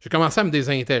Canadien, j'ai commencé à me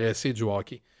désintéresser du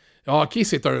hockey. Le hockey,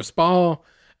 c'est un sport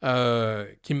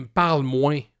qui me parle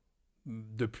moins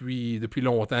depuis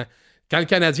longtemps. Quand le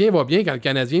Canadien va bien, quand le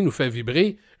Canadien nous fait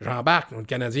vibrer, j'embarque. Le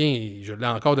Canadien, je l'ai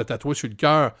encore de tatoué sur le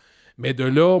cœur. Mais de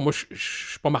là, moi, je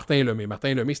suis pas Martin Lemay.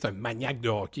 Martin Lemay, c'est un maniaque de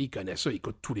hockey. Il connaît ça, il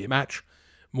écoute tous les matchs.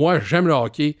 Moi, j'aime le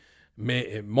hockey,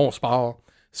 mais mon sport,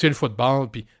 c'est le football.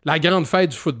 Puis la grande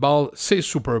fête du football, c'est le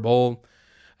Super Bowl.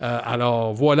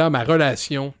 Alors, voilà ma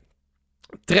relation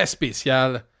très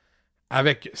spéciale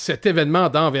avec cet événement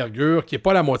d'envergure, qui n'est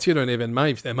pas la moitié d'un événement,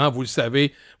 évidemment, vous le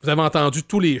savez. Vous avez entendu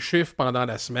tous les chiffres pendant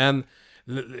la semaine,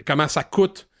 comment ça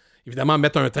coûte. Évidemment,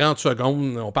 mettre un 30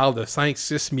 secondes, on parle de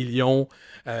 5-6 millions,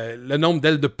 le nombre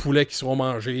d'ailes de poulet qui seront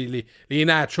mangées, les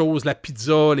nachos, la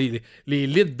pizza, les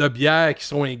litres de bière qui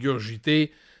seront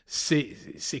ingurgités.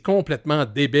 C'est complètement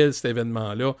débile, cet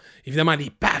événement-là. Évidemment, les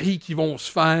paris qui vont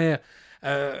se faire.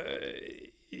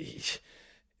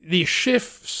 Les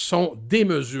chiffres sont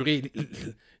démesurés.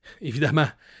 Évidemment,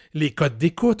 les codes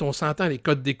d'écoute, on s'entend, les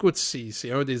codes d'écoute,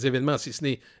 c'est un des événements, si ce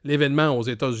n'est l'événement aux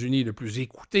États-Unis le plus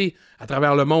écouté. À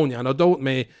travers le monde, il y en a d'autres,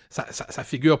 mais ça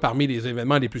figure parmi les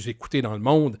événements les plus écoutés dans le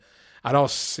monde. Alors,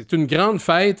 c'est une grande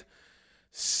fête.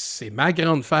 C'est ma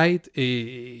grande fête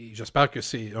et j'espère que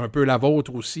c'est un peu la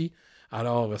vôtre aussi.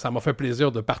 Alors, ça m'a fait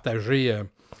plaisir de partager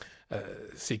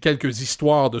ces quelques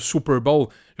histoires de Super Bowl.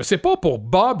 Je sais pas pour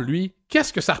Bob, lui,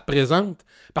 qu'est-ce que ça représente?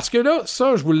 Parce que là,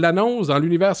 ça, je vous l'annonce, dans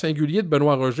l'univers singulier de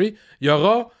Benoît Roger, il y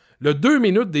aura le 2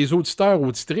 minutes des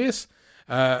auditeurs-auditrices.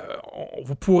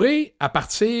 Vous pourrez, à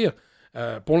partir...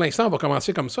 pour l'instant, on va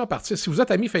commencer comme ça, à partir... Si vous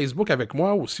êtes ami Facebook avec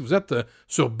moi ou si vous êtes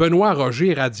sur Benoît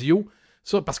Roger Radio,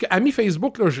 ça, parce que ami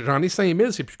Facebook, là, j'en ai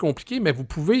 5000, c'est plus compliqué, mais vous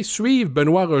pouvez suivre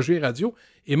Benoît Roger Radio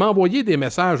et m'envoyer des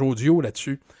messages audio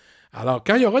là-dessus. Alors,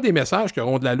 quand il y aura des messages qui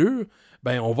auront de l'allure,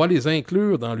 ben, on va les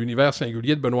inclure dans l'univers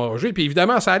singulier de Benoît Roger. Puis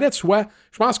évidemment, ça allait de soi.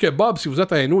 Je pense que Bob, si vous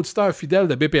êtes un auditeur fidèle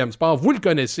de BPM Sport, vous le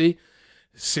connaissez.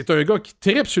 C'est un gars qui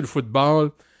tripe sur le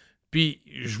football. Puis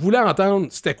je voulais entendre,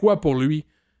 c'était quoi pour lui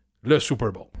le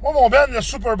Super Bowl? Moi, mon Ben, le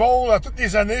Super Bowl, à toutes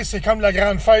les années, c'est comme la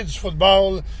grande fête du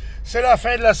football. C'est la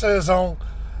fin de la saison.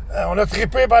 On a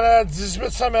trippé pendant 18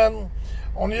 semaines.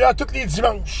 On est là tous les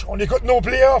dimanches. On écoute nos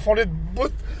playoffs. On est debout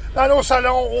dans nos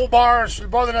salons, au bar, sur le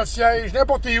bord de notre siège,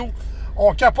 n'importe où.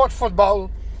 On capote football.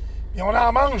 Puis on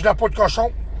en mange de la peau de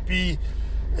cochon. Puis,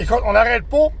 écoute, on n'arrête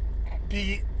pas.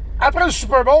 Puis, après le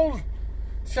Super Bowl,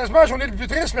 c'est quasiment la journée le plus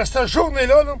triste, mais cette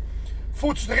journée-là,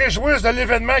 faut que tu te réjouisses de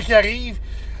l'événement qui arrive.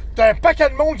 T'as un paquet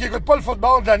de monde qui n'écoute pas le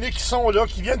football de l'année qui sont là,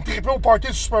 qui viennent triper au party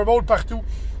du Super Bowl partout,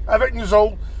 avec nous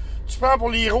autres. Tu prends pour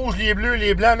les rouges, les bleus,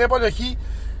 les blancs, n'importe qui.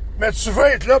 Mais tu veux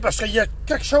être là parce qu'il y a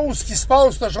quelque chose qui se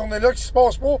passe cette journée-là qui se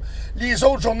passe pas les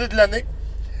autres journées de l'année.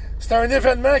 C'est un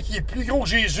événement qui est plus gros que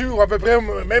Jésus, ou à peu près,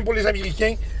 même pour les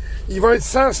Américains. Il va être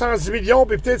 110 millions,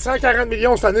 puis peut-être 140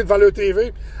 millions cette année devant le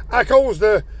TV, à cause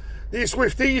des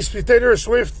Swifties, puis Taylor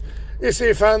Swift et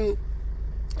ses fans.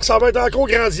 Ça va être encore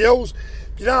grandiose.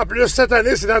 Puis là, en plus, cette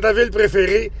année, c'est dans ta ville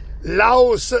préférée,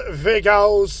 Las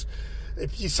Vegas. Et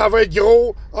puis, ça va être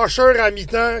gros. Usher à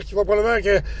mi-temps, qui va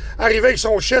probablement arriver avec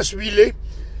son chest huilé,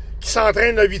 qui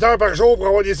s'entraîne 8 heures par jour pour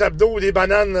avoir des abdos ou des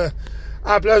bananes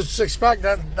à la place du six-pack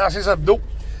dans ses abdos.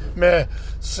 Mais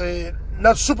c'est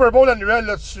notre Super Bowl annuel,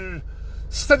 là,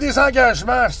 si t'as des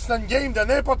engagements, si t'as une game de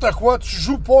n'importe quoi, tu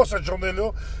joues pas cette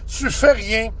journée-là, tu fais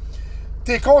rien,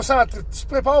 t'es concentré, tu te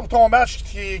prépares pour ton match,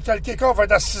 quand le kick-off va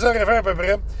être à 6h20 à peu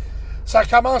près, Ça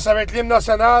commence avec l'hymne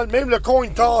national. Même le coin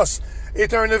toss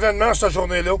est un événement cette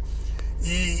journée-là.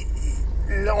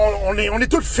 On est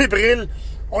tous fébriles.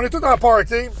 On est tous en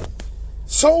party.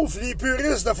 Sauf les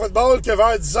puristes de football que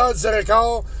vers 10h,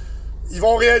 10h15, ils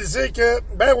vont réaliser que,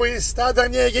 ben oui, c'était la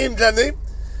dernière game de l'année.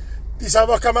 Puis ça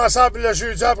va commencer le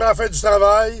jeudi après la fin du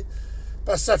travail.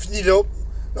 Parce que ça finit là.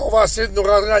 Là, on va essayer de nous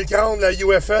rendre dans le crâne de la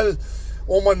UFL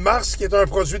au mois de mars, qui est un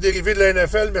produit dérivé de la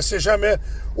NFL, mais c'est jamais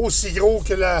aussi gros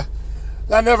que la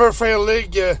Never Fail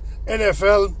League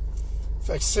NFL.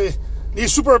 Fait que c'est... Les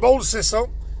Super Bowls, c'est ça.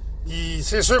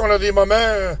 C'est sûr qu'on a des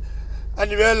moments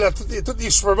annuels à tous les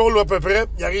Super Bowls à peu près.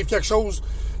 Il arrive quelque chose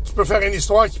qui peut faire une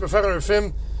histoire, qui peut faire un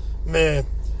film, mais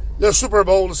le Super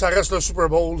Bowl, ça reste le Super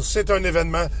Bowl. C'est un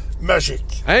événement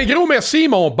magique. Un gros merci,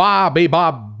 mon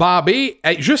Bobby.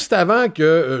 Hey, juste avant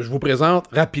que je vous présente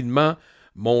rapidement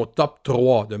mon top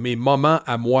 3 de mes moments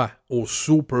à moi au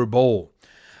Super Bowl.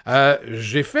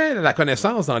 J'ai fait la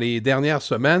connaissance dans les dernières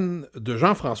semaines de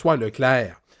Jean-François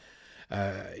Leclerc.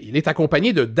 Il est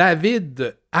accompagné de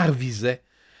David Arvizet.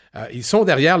 Ils sont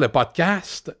derrière le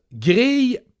podcast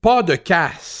Grille, pas de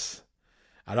casse.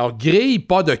 Alors, grille,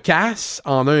 pas de casse,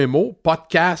 en un mot.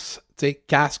 Podcast, tu sais,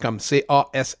 casse comme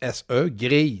C-A-S-S-E.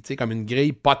 Grille, tu sais, comme une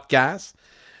grille, podcast.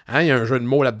 Hein, il y a un jeu de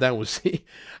mots là-dedans aussi.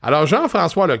 Alors,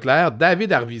 Jean-François Leclerc,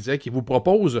 David Arvizet, qui vous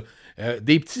propose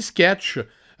des petits sketchs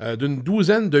d'une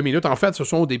douzaine de minutes. En fait, ce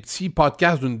sont des petits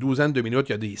podcasts d'une douzaine de minutes.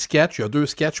 Il y a des sketchs, il y a 2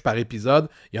 sketchs par épisode.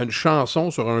 Il y a une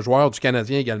chanson sur un joueur du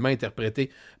Canadien également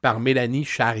interprétée par Mélanie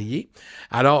Charrier.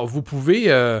 Alors, vous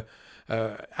pouvez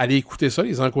aller écouter ça,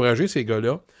 les encourager, ces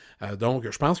gars-là. Donc,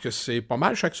 je pense que c'est pas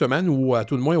mal chaque semaine ou à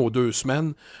tout le moins aux 2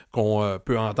 semaines qu'on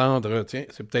peut entendre. Tiens,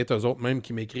 c'est peut-être eux autres même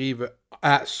qui m'écrivent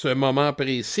à ce moment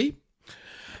précis.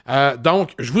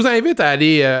 Donc, je vous invite à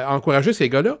aller encourager ces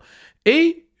gars-là.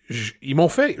 Et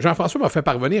Jean-François m'a fait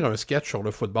parvenir un sketch sur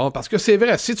le football, parce que c'est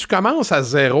vrai, si tu commences à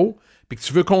 0 puis que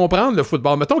tu veux comprendre le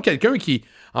football, mettons quelqu'un qui,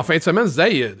 en fin de semaine, se dit «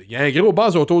 Hey, il y a un gros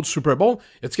buzz autour du Super Bowl,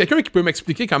 y a-t-il quelqu'un qui peut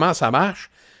m'expliquer comment ça marche? »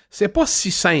 C'est pas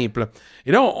si simple.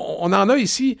 Et là, on en a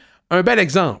ici un bel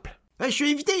exemple. Je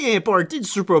suis invité à un party du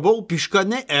Super Bowl, puis je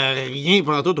connais rien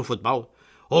pendant tout au football.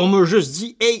 On m'a juste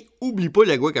dit « Hey, oublie pas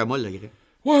la guacamole, le gars. »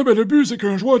 Ouais, ben le but, c'est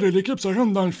qu'un joueur de l'équipe se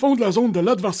rende dans le fond de la zone de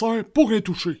l'adversaire pour un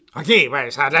toucher. OK, ben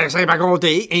ça a l'air simple à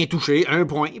compter. Un touché, 1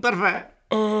 point, parfait.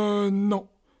 Non.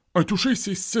 Un touché,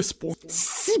 c'est 6 points.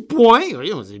 6 points?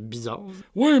 Oui, c'est bizarre.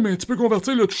 Ouais, mais tu peux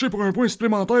convertir le toucher pour un point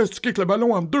supplémentaire si tu kicks le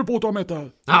ballon entre 2 poteaux en métal.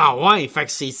 Ah ouais, fait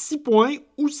que c'est 6 points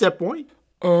ou 7 points?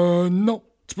 Non.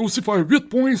 Tu peux aussi faire 8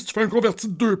 points si tu fais un converti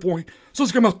de 2 points. Ça,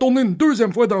 c'est comme retourner une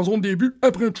 2e fois dans la zone début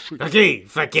après un toucher. OK,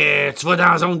 fait que tu vas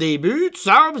dans la zone début, tu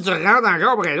sors, puis tu rentres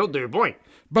encore pour un autre 2 points.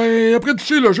 Ben, après le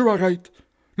toucher, le jeu arrête.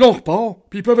 Là, on repart,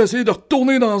 puis ils peuvent essayer de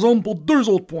retourner dans la zone pour 2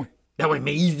 autres points. Ben ouais,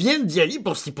 mais ils viennent d'y aller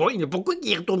pour 6 points. Pourquoi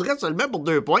ils retourneraient seulement pour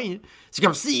 2 points? Hein? C'est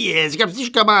comme si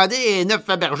je commandais 9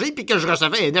 Fabergé puis que je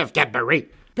recevais 9 Cadbury.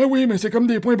 Ben oui, mais c'est comme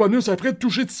des points bonus après le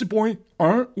toucher de 6 points.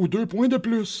 1 ou 2 points de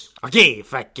plus. OK,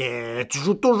 fait que tu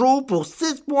joues toujours pour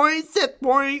 6 points, 7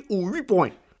 points ou 8 points.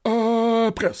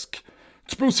 Presque.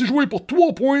 Tu peux aussi jouer pour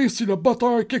 3 points si le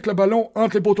batteur kick le ballon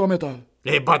entre les poteaux en métal.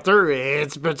 Les butter,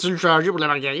 tu peux-tu le changer pour la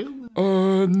margarine?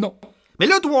 Non. Mais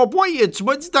là, 3 points, tu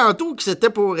m'as dit tantôt que c'était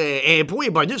pour un point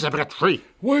bonus après toucher.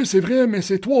 Ouais, c'est vrai, mais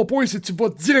c'est 3 points si tu vas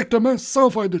directement sans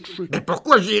faire de toucher. Mais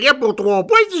pourquoi j'irais pour 3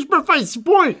 points si je peux faire 6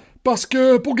 points? Parce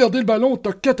que pour garder le ballon,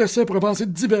 t'as 4 essais pour avancer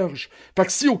de 10 verges. Fait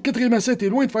que si au 4e essai, t'es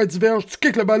loin de faire 10 verges, tu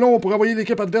kicks le ballon pour envoyer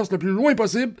l'équipe adverse le plus loin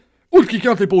possible, ou le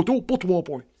kicker entre les poteaux pour 3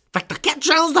 points. Fait que t'as 4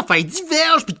 chances de faire 10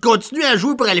 verges puis de continuer à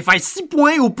jouer pour aller faire 6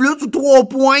 points ou plus ou 3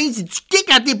 points si tu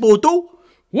kicks entre tes poteaux?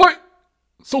 Ouais!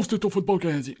 Sauf si t'es au football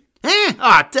canadien. Hein?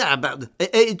 Ah, tabarde.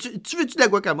 Tu veux-tu de la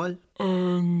guacamole?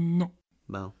 Non.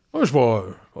 Bon. Moi, je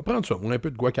vais prendre ça, un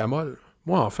peu de guacamole.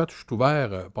 Moi, en fait, je suis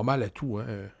ouvert pas mal à tout. Hein.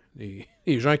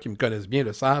 Les gens qui me connaissent bien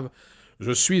le savent.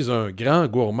 Je suis un grand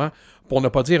gourmand, pour ne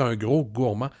pas dire un gros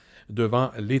gourmand, devant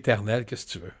l'Éternel. Qu'est-ce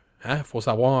que tu veux? Hein? Faut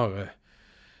savoir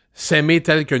s'aimer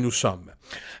tel que nous sommes.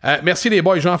 Merci les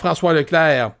boys. Jean-François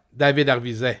Leclerc, David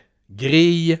Arvizet.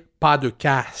 Grille, pas de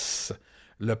casse.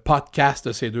 Le podcast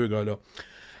de ces 2 gars-là.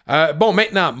 Bon,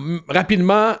 maintenant,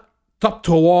 rapidement, top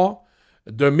 3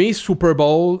 de mes Super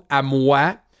Bowl à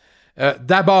moi.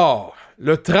 D'abord,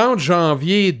 le 30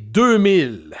 janvier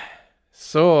 2000.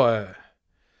 Ça,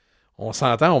 on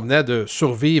s'entend, on venait de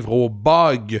survivre au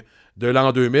bug de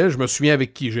l'an 2000. Je me souviens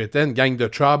avec qui j'étais, une gang de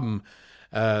chums,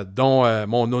 dont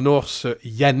mon nounours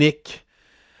Yannick.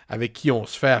 avec qui on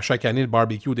se fait à chaque année le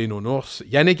barbecue des nounours.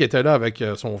 Yannick était là avec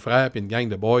son frère et une gang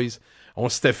de boys. On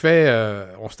s'était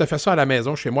fait ça à la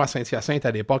maison chez moi à Saint-Hyacinthe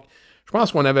à l'époque. Je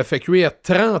pense qu'on avait fait cuire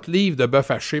 30 livres de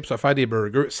bœuf haché pour se faire des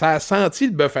burgers. Ça a senti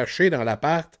le bœuf haché dans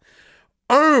l'appart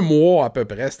 1 mois à peu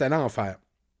près. C'était l'enfer.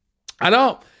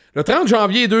 Alors, le 30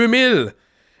 janvier 2000,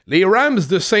 les Rams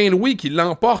de Saint-Louis qui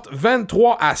l'emportent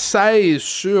 23-16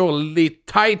 sur les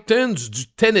Titans du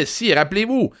Tennessee.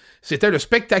 Rappelez-vous, c'était le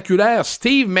spectaculaire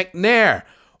Steve McNair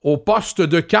au poste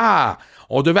de quart.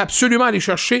 On devait absolument aller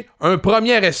chercher un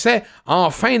premier essai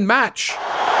en fin de match.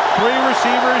 3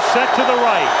 receivers set to the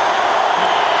right.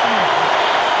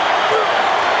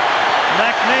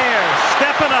 McNair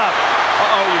stepping up.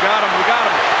 You got him.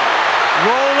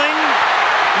 Rolling,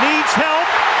 needs help,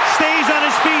 stays on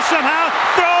his feet somehow,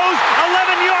 throws,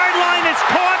 11-yard line, it's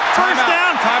caught, first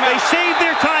down. They saved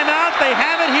their timeout, they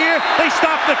have it here, they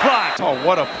stop the clock. Oh,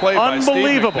 what a play by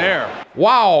Steve McNair.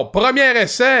 Wow, premier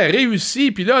essai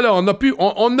réussi, puis là on n'a plus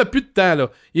de temps là.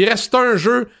 Il reste un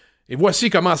jeu et voici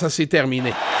comment ça s'est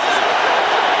terminé.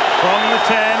 From the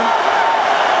 10,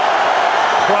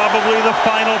 probably the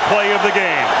final play of the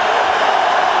game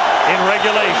in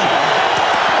regulation.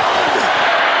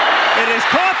 It is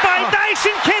caught by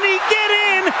Dyson. Can he get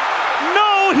in?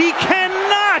 No, he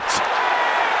cannot.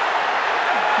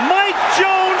 Mike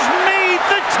Jones made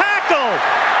the tackle.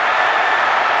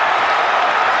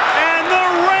 And the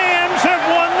Rams have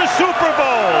won the Super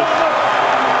Bowl.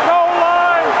 No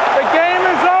line. The game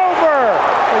is over.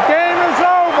 The game is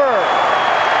over.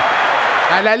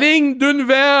 À la ligne d'une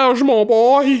verge, mon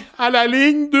boy. À la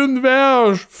ligne d'une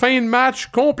verge. Fin de match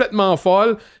complètement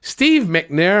folle. Steve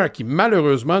McNair, qui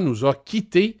malheureusement nous a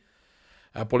quittés,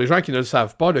 pour les gens qui ne le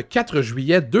savent pas, le 4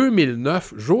 juillet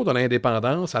 2009, jour de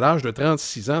l'indépendance, à l'âge de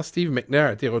 36 ans, Steve McNair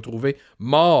a été retrouvé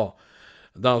mort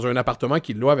dans un appartement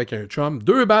qu'il loue avec un chum.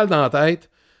 2 balles dans la tête,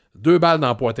 2 balles dans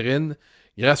la poitrine.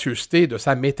 Gracieuseté de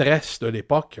sa maîtresse de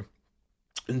l'époque.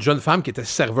 Une jeune femme qui était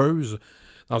serveuse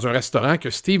dans un restaurant que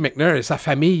Steve McNair et sa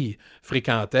famille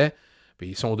fréquentaient. Puis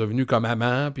ils sont devenus comme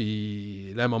amants.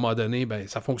 Puis là, à un moment donné, ben,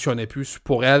 ça fonctionnait plus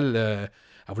pour elle.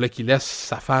 Elle voulait qu'il laisse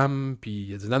sa femme. Puis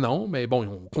il a dit non, mais bon,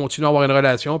 on continue à avoir une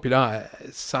relation. Puis là,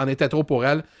 ça en était trop pour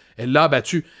elle. Elle l'a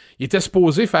abattu. Il était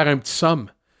supposé faire un petit somme.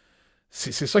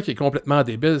 C'est ça qui est complètement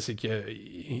débile. C'est que,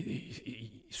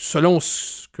 selon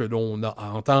ce que l'on a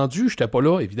entendu, je n'étais pas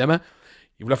là, évidemment,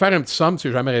 il voulait faire un petit somme, il ne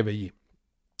s'est jamais réveillé.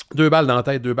 2 balles dans la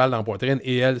tête, 2 balles dans la poitrine,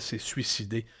 et elle s'est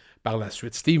suicidée par la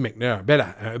suite. Steve McNair,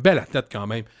 un bel athlète quand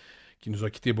même, qui nous a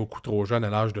quittés beaucoup trop jeune à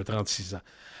l'âge de 36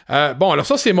 ans. Bon, alors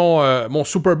ça, c'est mon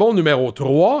Super Bowl numéro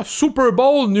 3. Super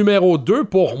Bowl numéro 2,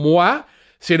 pour moi,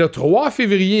 c'est le 3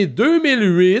 février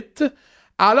 2008,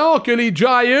 alors que les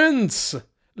Giants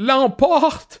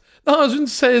l'emportent dans une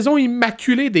saison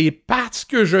immaculée des Pats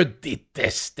que je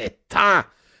détestais tant.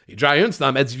 Les Giants,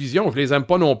 dans ma division, je les aime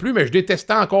pas non plus, mais je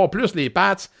détestais encore plus les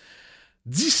Pats.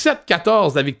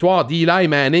 17-14 la victoire d'Eli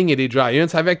Manning et des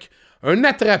Giants avec un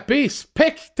attrapé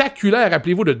spectaculaire,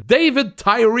 rappelez-vous, de David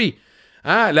Tyree.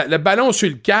 Hein? Le ballon sur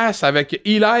le casse avec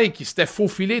Eli qui s'était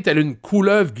faufilé tel une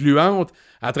couleuvre gluante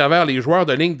à travers les joueurs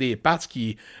de ligne des Pats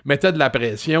qui mettaient de la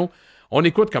pression. On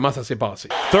écoute comment ça s'est passé.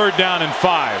 3rd down and 5.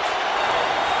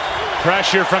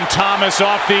 Pressure from Thomas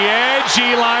off the edge.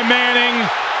 Eli Manning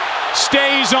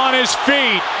stays on his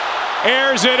feet.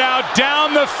 Airs it out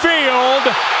down the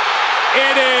field.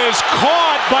 It is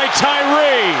caught by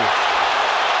Tyree.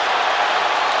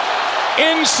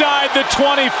 Inside the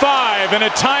 25 and a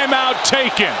timeout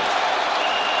taken.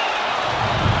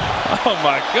 Oh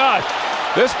my God.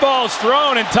 This ball's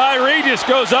thrown and Tyree just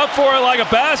goes up for it like a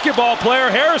basketball player.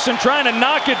 Harrison trying to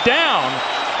knock it down.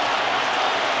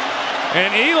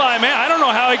 And Eli, man, I don't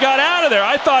know how he got out of there.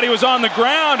 I thought he was on the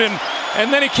ground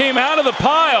and then he came out of the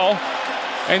pile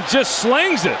and just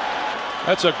slings it.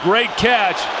 That's a great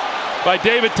catch by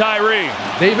David Tyree.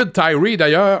 David Tyree,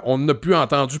 d'ailleurs, on n'a plus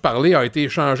entendu parler, a été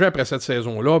échangé après cette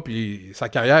saison-là, puis sa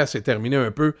carrière s'est terminée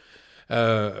un peu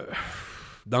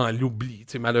dans l'oubli,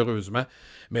 malheureusement.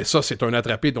 Mais ça, c'est un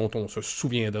attrapé dont on se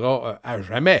souviendra à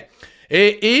jamais.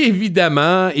 Et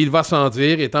évidemment, il va sans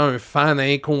dire, étant un fan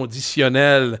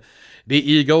inconditionnel des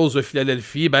Eagles de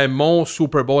Philadelphie, ben mon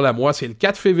Super Bowl à moi, c'est le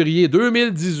 4 février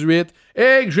 2018,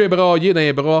 et que j'ai braillé dans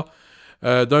les bras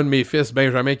d'un de mes fils,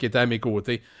 Benjamin, qui était à mes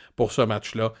côtés pour ce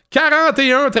match-là.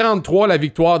 41-33, la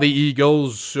victoire des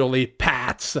Eagles sur les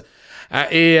Pats.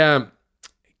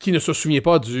 Qui ne se souvient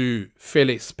pas du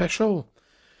Philly Special?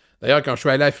 D'ailleurs, quand je suis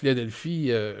allé à Philadelphie,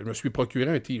 je me suis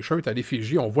procuré un T-shirt à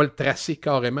l'effigie. On voit le tracé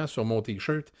carrément sur mon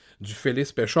T-shirt du Philly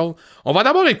Special. On va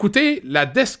d'abord écouter la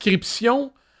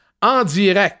description en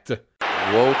direct.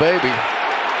 Whoa, baby.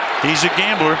 He's a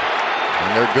gambler.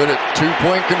 And they're good at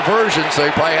two-point conversions, so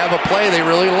they probably have a play they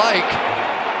really like.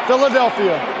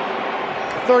 Philadelphia,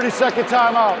 30-second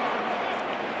timeout.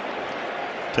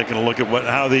 Taking a look at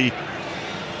how the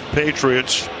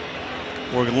Patriots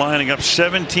were lining up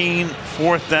 17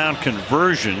 fourth-down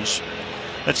conversions.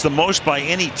 That's the most by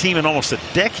any team in almost a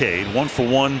decade,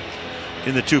 1-for-1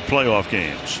 in the 2 playoff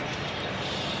games.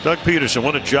 Doug Peterson,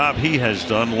 what a job he has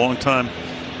done. Long-time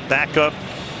backup.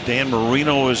 Dan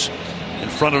Marino was in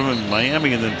front of him in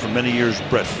Miami, and then for many years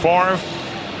Brett Favre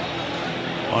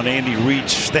on Andy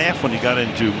Reid's staff when he got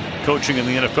into coaching in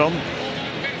the NFL.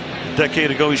 A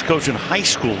decade ago, he's coaching high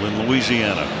school in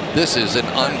Louisiana. This is an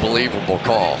unbelievable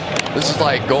call. This is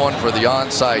like going for the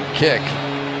onside kick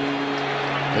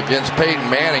against Peyton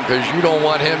Manning because you don't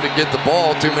want him to get the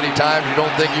ball too many times. You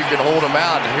don't think you can hold him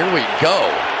out. And here we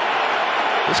go.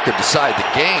 This could decide the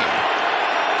game.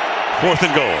 4th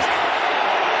and goal.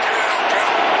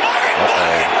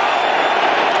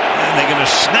 And they're going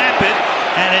to snap it,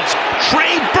 and it's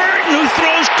Trey Burton who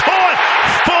throws, caught.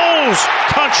 Foles,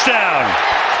 touchdown.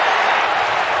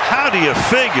 How do you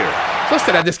figure? Ça,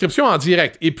 c'était la description en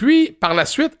direct. Et puis, par la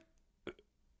suite,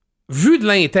 vu de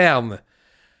l'interne,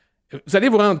 vous allez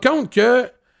vous rendre compte que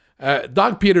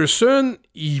Doug Peterson,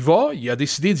 il a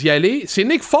décidé d'y aller. C'est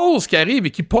Nick Foles qui arrive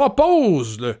et qui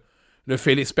propose le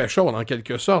Philly Special, en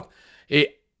quelque sorte.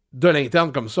 Et de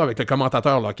l'interne comme ça, avec le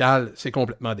commentateur local, c'est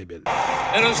complètement débile.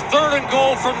 It is 3rd and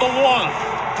goal from the 1.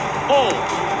 Bull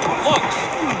looks,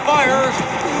 fires,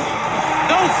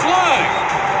 no flag.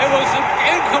 It was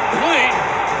incomplete.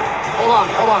 Hold on.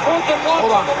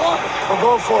 We're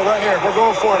going for it right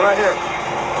here.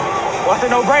 Well, that's a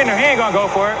no-brainer. He ain't gonna go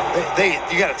for it.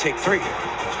 You gotta take 3.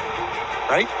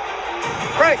 Right?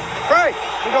 Break.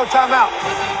 We go timeout.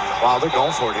 Wow, they're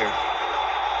going for it here.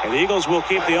 And the Eagles will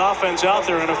keep the offense out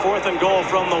there in a 4th and goal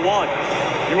from the 1.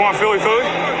 You want Philly?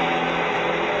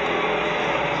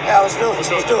 Yeah, let's do it.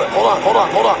 Let's do it. Hold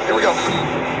on. Here we go.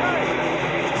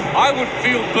 I would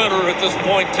feel better at this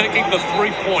point taking the 3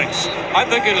 points. I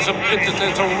think it's a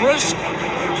risk.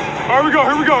 Here we go.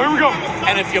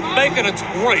 And if you make it, it's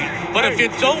great. But if you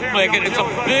don't make it, it's a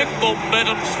big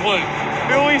momentum swing.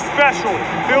 Philly special.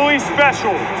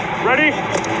 Ready?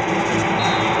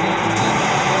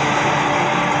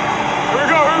 Here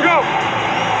we go.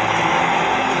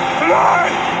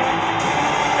 Tonight.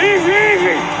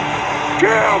 Easy.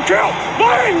 Kill.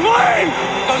 Lane.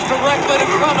 Goes directly to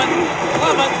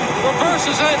Clement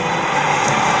reverses it.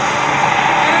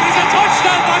 And it is a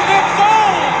touchdown by Nick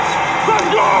Foles. Let's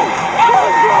go!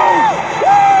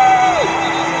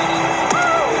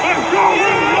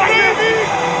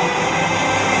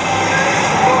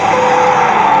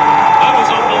 That was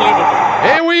unbelievable.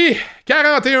 Eh oui,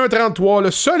 41-33,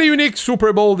 le seul et unique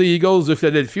Super Bowl des Eagles de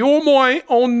Philadelphie. Au moins,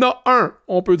 on a un.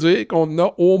 On peut dire qu'on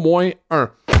a au moins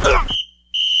un.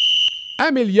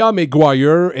 Amelia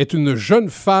Maguire est une jeune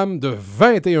femme de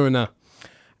 21 ans.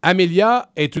 Amelia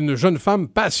est une jeune femme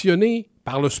passionnée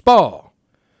par le sport.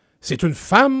 C'est une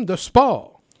femme de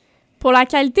sport. Pour la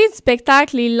qualité du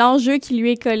spectacle et l'enjeu qui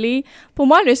lui est collé, pour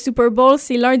moi, le Super Bowl,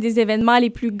 c'est l'un des événements les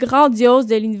plus grandioses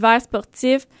de l'univers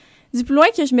sportif. Du plus loin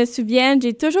que je me souvienne,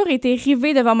 j'ai toujours été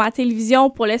rivée devant ma télévision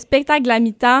pour le spectacle de la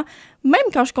mi-temps, même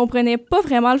quand je comprenais pas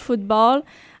vraiment le football.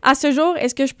 À ce jour,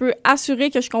 est-ce que je peux assurer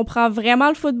que je comprends vraiment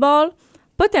le football?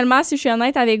 Pas tellement si je suis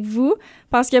honnête avec vous,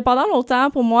 parce que pendant longtemps,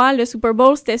 pour moi, le Super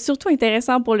Bowl, c'était surtout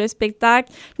intéressant pour le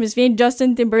spectacle. Je me souviens de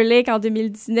Justin Timberlake en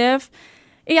 2019.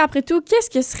 Et après tout,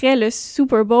 qu'est-ce que serait le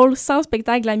Super Bowl sans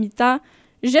spectacle à mi-temps?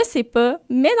 Je sais pas,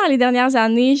 mais dans les dernières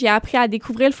années, j'ai appris à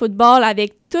découvrir le football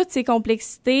avec toutes ses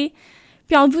complexités.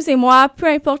 Puis entre vous et moi, peu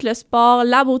importe le sport,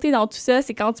 la beauté dans tout ça,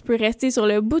 c'est quand tu peux rester sur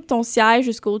le bout de ton siège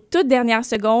jusqu'aux toutes dernières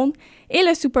secondes. Et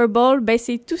le Super Bowl, ben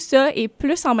c'est tout ça et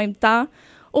plus en même temps.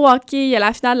 Au hockey, il y a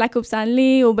la finale de la Coupe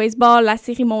Stanley, au baseball, la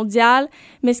série mondiale.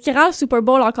 Mais ce qui rend le Super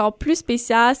Bowl encore plus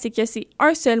spécial, c'est que c'est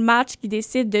un seul match qui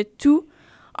décide de tout.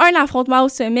 Un affrontement au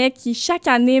sommet qui, chaque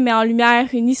année, met en lumière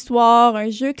une histoire, un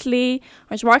jeu clé,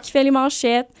 un joueur qui fait les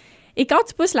manchettes. Et quand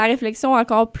tu pousses la réflexion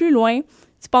encore plus loin,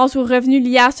 tu penses aux revenus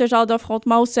liés à ce genre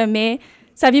d'affrontement au sommet.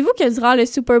 Saviez-vous que durant le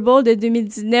Super Bowl de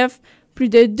 2019, plus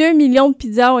de 2 millions de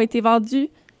pizzas ont été vendues?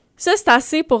 Ça, c'est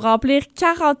assez pour remplir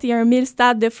 41 000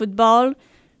 stades de football.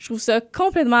 Je trouve ça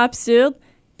complètement absurde.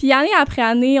 Puis année après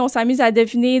année, on s'amuse à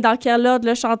deviner dans quel ordre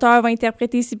le chanteur va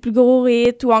interpréter ses plus gros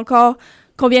hits ou encore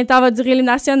combien de temps va durer l'hymne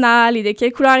national et de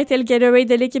quelle couleur était le Gatorade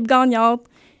de l'équipe gagnante.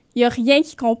 Il n'y a rien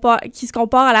qui se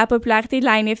compare à la popularité de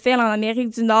la NFL en Amérique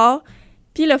du Nord.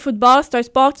 Puis le football, c'est un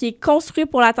sport qui est construit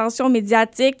pour l'attention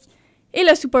médiatique. Et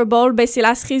le Super Bowl, ben c'est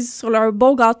la cerise sur un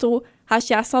beau gâteau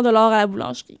acheté à 100$ à la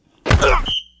boulangerie.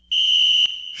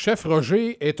 Chef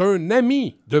Roger est un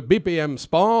ami de BPM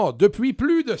Sport depuis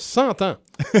plus de 100 ans.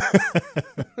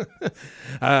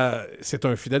 C'est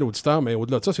un fidèle auditeur, mais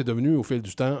au-delà de ça, c'est devenu au fil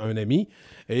du temps un ami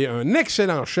et un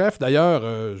excellent chef. D'ailleurs,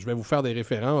 je vais vous faire des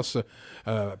références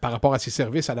par rapport à ses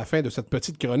services à la fin de cette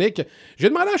petite chronique. J'ai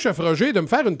demandé à Chef Roger de me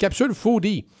faire une capsule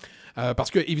foodie.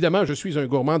 Parce que, évidemment, je suis un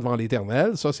gourmand devant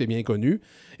l'éternel, ça c'est bien connu.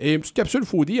 Et une petite capsule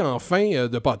foodie en fin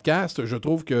de podcast, je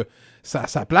trouve que ça a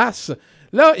sa place.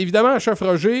 Là, évidemment, Chef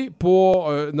Roger,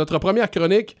 pour notre première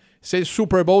chronique, c'est le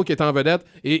Super Bowl qui est en vedette.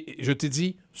 Et je t'ai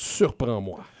dit,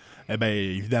 surprends-moi. Eh bien,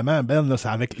 évidemment, Ben, là, c'est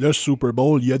avec le Super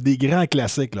Bowl, il y a des grands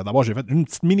classiques. Là. D'abord, j'ai fait une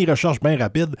petite mini-recherche bien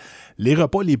rapide. Les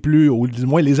repas les plus, ou du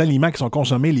moins les aliments qui sont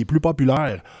consommés les plus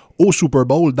populaires au Super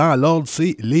Bowl, dans l'ordre,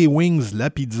 c'est les wings, la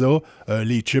pizza,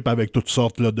 les chips avec toutes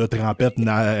sortes là, de trempettes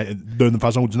d'une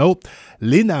façon ou d'une autre,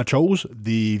 les nachos,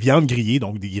 des viandes grillées,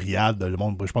 donc des grillades, le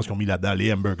monde, je pense qu'ils ont mis là-dedans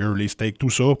les hamburgers, les steaks, tout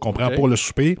ça, qu'on prend pour le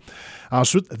souper.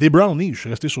 Ensuite, des brownies. Je suis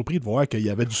resté surpris de voir qu'il y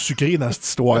avait du sucré dans cette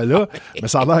histoire-là, mais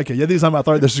ça a l'air qu'il y a des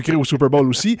amateurs de sucré au Super Bowl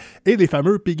aussi, et les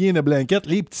fameux piggy in a blanket,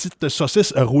 les petites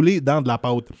saucisses roulées dans de la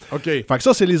pâte. OK. Fait que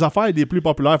ça, c'est les affaires les plus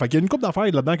populaires. Fait qu'il y a une couple d'affaires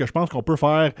là-dedans que je pense qu'on peut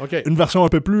faire une version un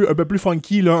peu plus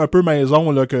funky, là, un peu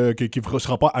maison, là, qui ne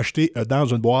sera pas achetée dans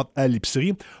une boîte à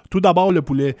l'épicerie. Tout d'abord, le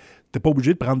poulet. T'es pas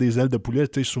obligé de prendre des ailes de poulet.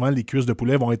 T'sais, souvent, les cuisses de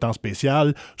poulet vont être en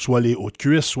spécial, soit les hautes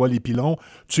cuisses, soit les pilons.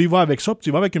 Tu y vas avec ça, puis tu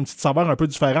y vas avec une petite saveur un peu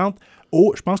différente.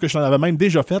 Je pense que je t'en avais même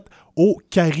déjà fait, au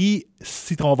curry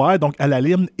citron vert, donc à la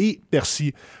lime et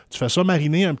persil. Tu fais ça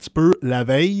mariner un petit peu la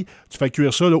veille, tu fais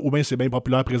cuire ça, là, ou bien c'est bien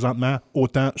populaire présentement,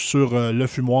 autant sur le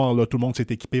fumoir, là, tout le monde s'est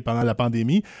équipé pendant la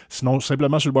pandémie, sinon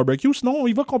simplement sur le barbecue, sinon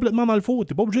il va complètement dans le four.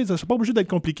 C'est pas obligé d'être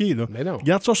compliqué. Là. Mais non.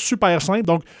 Garde ça super simple,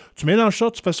 donc tu mélanges ça,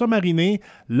 tu fais ça mariner,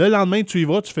 le lendemain tu y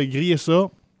vas, tu fais griller ça,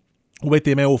 ou bien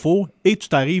tes mains au four, et tu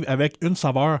t'arrives avec une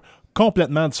saveur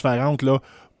complètement différente, là,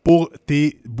 pour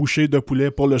tes bouchées de poulet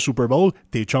pour le Super Bowl.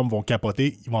 Tes chums vont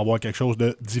capoter, ils vont avoir quelque chose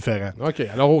de différent. OK,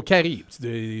 alors au curry,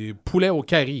 des poulets au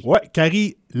curry. Ouais,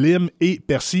 curry, lime et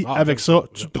persil. Avec ça,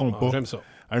 tu te trompes pas. J'aime ça.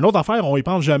 Une autre affaire, on y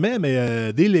pense jamais,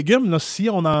 mais des légumes, là,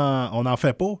 si on en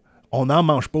fait pas, on n'en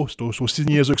mange pas. C'est aussi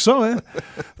niaiseux que ça, hein?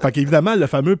 Fait qu'évidemment, le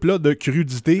fameux plat de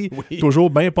crudité, toujours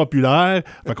bien populaire.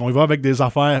 Fait qu'on y va avec des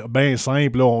affaires bien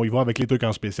simples. Là. On y va avec les trucs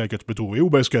en spécial que tu peux trouver. Ou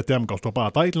bien ce que t'aimes, casse-toi pas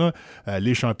la tête. Là.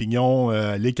 Les champignons,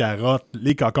 les carottes,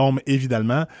 les concombres,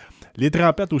 évidemment. Les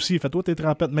trempettes aussi. Fais-toi tes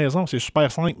trempettes maison. C'est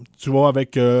super simple. Tu vas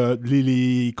avec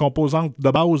les composantes de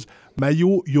base,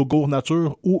 mayo, yogourt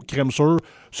nature ou crème sure.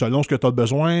 Selon ce que tu as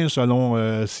besoin,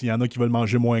 selon s'il y en a qui veulent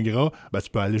manger moins gras, ben, tu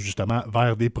peux aller justement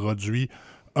vers des produits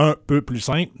un peu plus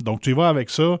simples. Donc, tu y vas avec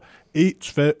ça et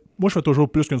tu fais... Moi, je fais toujours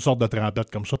plus qu'une sorte de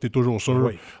trempette. Comme ça, tu es toujours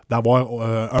sûr d'avoir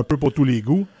un peu pour tous les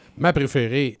goûts. Ma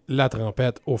préférée, la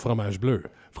trempette au fromage bleu.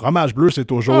 Fromage bleu, c'est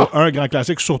toujours un grand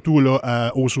classique, surtout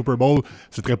là, au Super Bowl.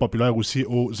 C'est très populaire aussi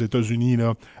aux États-Unis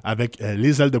là, avec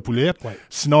les ailes de poulet. Ouais.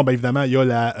 Sinon, bien évidemment, il y a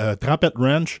la trempette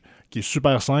ranch qui est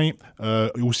super simple.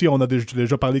 Aussi, on a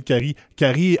déjà parlé de curry.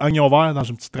 Curry et oignon vert dans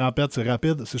une petite trempette, c'est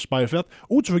rapide, c'est super fait.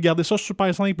 Ou tu veux garder ça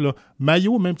super simple, là.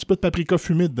 Mayo, mais un petit peu de paprika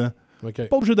fumé dedans. Okay.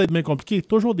 Pas obligé d'être bien compliqué.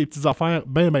 Toujours des petites affaires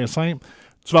bien simples.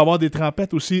 Tu vas avoir des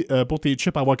trempettes aussi pour tes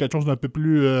chips, avoir quelque chose d'un peu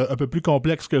plus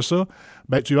complexe que ça.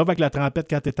 Ben, tu vas avec la trempette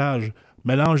 4 étages.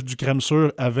 Mélange du crème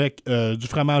sure avec du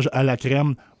fromage à la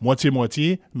crème,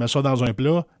 moitié-moitié. Mets ça dans un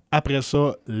plat. Après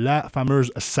ça, la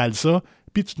fameuse salsa.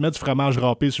 Puis tu te mets du fromage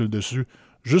râpé sur le dessus.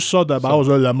 Juste ça de base,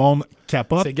 là, le monde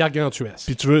capote. C'est gargantuesque.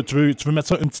 Puis tu veux mettre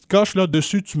ça une petite coche, là,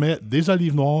 dessus, tu mets des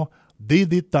olives noires, des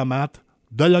dés de tomates,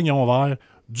 de l'oignon vert,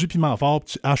 du piment fort,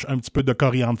 puis tu haches un petit peu de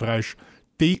coriandre fraîche.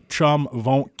 Tes chums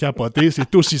vont capoter.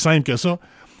 C'est aussi simple que ça.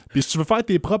 Puis si tu veux faire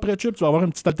tes propres chips, tu vas avoir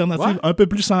une petite alternative un peu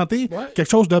plus santé. Ouais. Quelque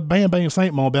chose de bien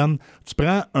simple, mon Ben. Tu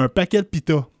prends un paquet de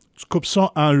pita. Tu coupes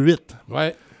ça en 8.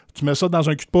 Ouais. Tu mets ça dans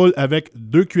un cul de poule avec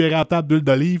 2 cuillères à table d'huile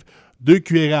d'olive, 2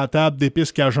 cuillères à table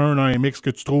d'épices cajun, un mix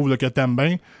que tu trouves là, que tu aimes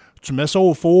bien. Tu mets ça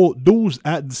au four 12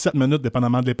 à 17 minutes,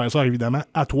 dépendamment de l'épaisseur, évidemment,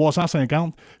 à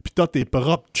 350. Puis tu as tes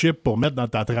propres chips pour mettre dans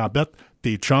ta trempette.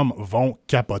 Tes chums vont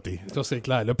capoter. Ça, c'est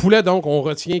clair. Le poulet, donc, on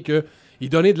retient que il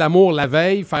donnait de l'amour la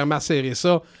veille, faire macérer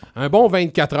ça. Un bon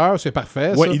 24 heures, c'est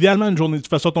parfait. Oui, idéalement, une journée, tu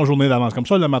fais ça ton journée d'avance. Comme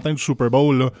ça, le matin du Super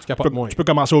Bowl, là, tu peux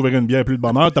commencer à ouvrir une bière plus de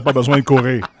bonne heure. Tu n'as pas besoin de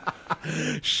courir.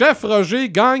 Chef Roger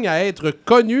gagne à être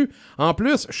connu. En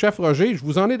plus, Chef Roger, je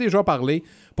vous en ai déjà parlé,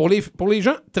 pour les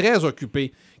gens très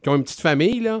occupés, qui ont une petite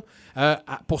famille, là,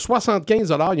 pour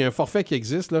 75 $, il y a un forfait qui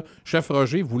existe. Là, Chef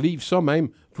Roger vous livre ça même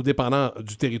tout dépendant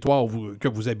du territoire que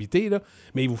vous habitez, là.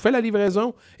 Mais il vous fait la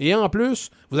livraison. Et en plus,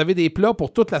 vous avez des plats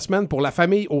pour toute la semaine, pour la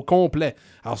famille au complet.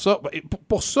 Alors ça,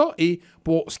 pour ça et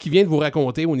pour ce qu'il vient de vous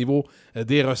raconter au niveau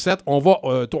des recettes, on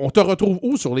te retrouve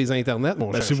où sur les internets,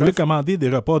 mon cher si chef? vous voulez commander des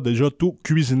repas déjà tout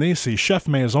cuisinés, c'est Chef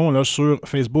Maison là, sur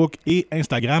Facebook et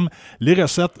Instagram. Les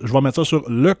recettes, je vais mettre ça sur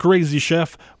Le Crazy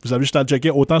Chef. Vous avez juste à le checker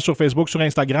autant sur Facebook, sur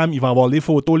Instagram. Il va avoir les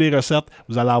photos, les recettes.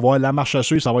 Vous allez avoir la marche à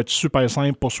suivre. Ça va être super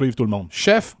simple pour suivre tout le monde.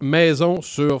 Chef Maison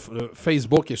sur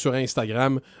Facebook et sur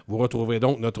Instagram. Vous retrouverez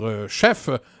donc notre chef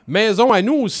maison à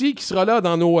nous aussi qui sera là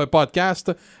dans nos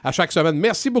podcasts à chaque semaine.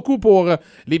 Merci beaucoup pour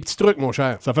les petits trucs, mon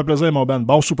cher. Ça fait plaisir, mon Ben.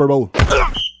 Bon Super Bowl.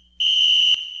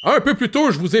 Un peu plus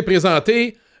tôt, je vous ai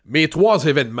présenté mes 3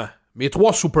 événements, mes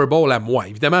 3 Super Bowls à moi.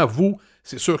 Évidemment, vous,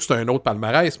 c'est sûr que c'est un autre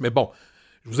palmarès, mais bon,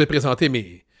 je vous ai présenté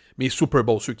mes Super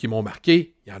Bowls, ceux qui m'ont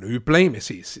marqué. Il y en a eu plein, mais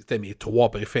c'était mes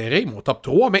 3 préférés, mon top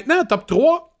 3. Maintenant, top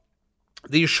 3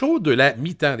 des shows de la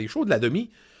mi-temps, des shows de la demi.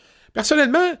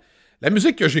 Personnellement, la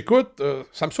musique que j'écoute,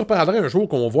 ça me surprendrait un jour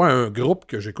qu'on voit un groupe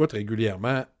que j'écoute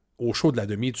régulièrement au show de la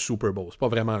demi du Super Bowl. C'est pas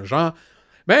vraiment le genre.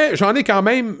 Mais j'en ai quand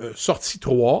même sorti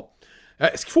 3.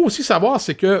 Ce qu'il faut aussi savoir,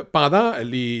 c'est que pendant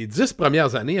les 10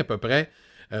 premières années à peu près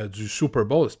du Super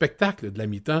Bowl, le spectacle de la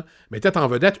mi-temps mettait en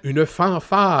vedette une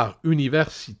fanfare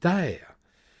universitaire.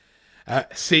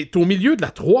 C'est au milieu de la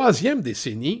 3e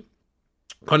décennie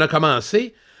qu'on a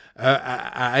commencé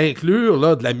à inclure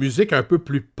là, de la musique un peu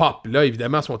plus pop. Là,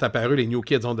 évidemment, sont apparus les New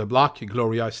Kids on the Block,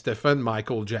 Gloria Estefan,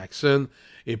 Michael Jackson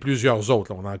et plusieurs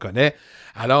autres. Là, on en connaît.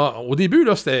 Alors, au début,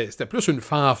 là, c'était plus une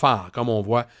fanfare, comme on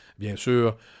voit, bien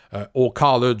sûr, au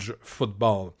college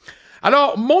football.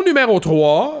 Alors, mon numéro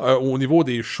 3, au niveau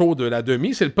des shows de la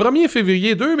demi, c'est le 1er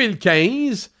février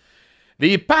 2015.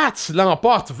 Les Pats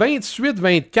l'emportent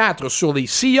 28-24 sur les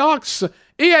Seahawks.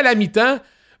 Et à la mi-temps,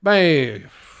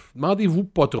 demandez-vous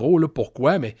pas trop là,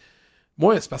 pourquoi, mais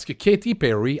moi, c'est parce que Katy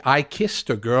Perry, I Kissed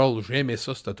a Girl, j'ai aimé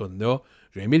ça, cette tune-là.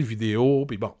 J'ai aimé le vidéo,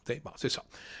 puis bon, c'est ça.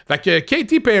 Fait que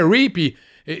Katy Perry, puis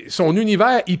son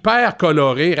univers hyper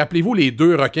coloré. Rappelez-vous les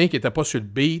 2 requins qui n'étaient pas sur le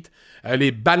beat,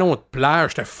 les ballons de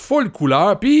plage, j'étais full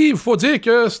couleur. Puis il faut dire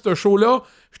que ce show-là,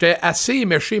 j'étais assez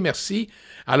éméché, merci.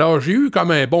 Alors j'ai eu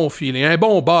comme un bon feeling, un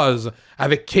bon buzz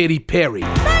avec Katy Perry.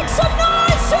 Make some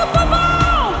noise, Super Bowl!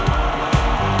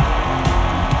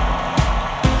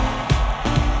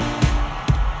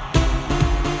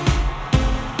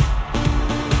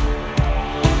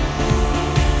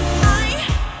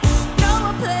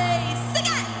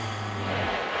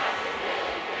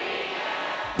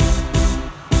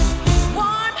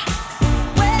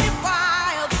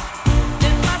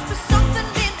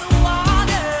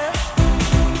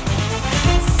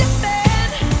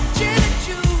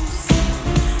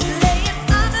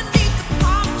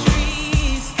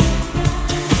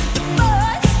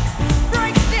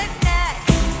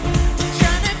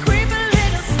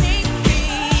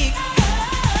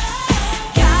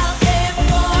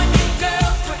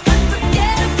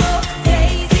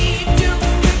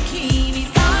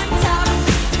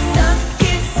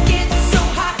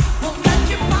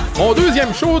 Mon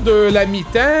deuxième show de la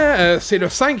mi-temps, c'est le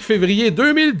 5 février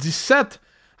 2017.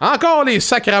 Encore les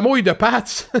sacramouilles de Pats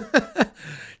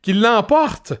qui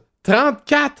l'emportent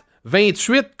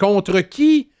 34-28 contre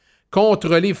qui?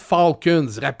 Contre les Falcons.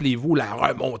 Rappelez-vous la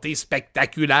remontée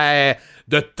spectaculaire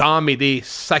de Tom et des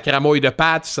sacramouilles de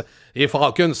Pats. Les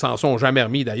Falcons s'en sont jamais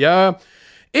remis d'ailleurs.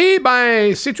 Et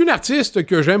c'est une artiste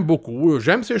que j'aime beaucoup.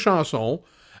 J'aime ses chansons.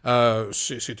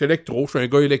 C'est électro, je suis un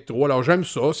gars électro, alors j'aime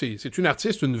ça. C'est une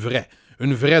artiste, une vraie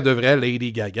de vraie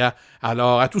Lady Gaga.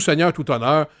 Alors, à tout seigneur, tout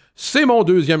honneur, c'est mon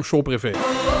deuxième show préféré.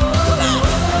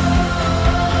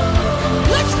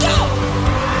 Let's go!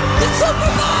 The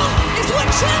Super Bowl is what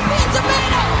champions are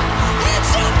made of!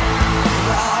 Hands up!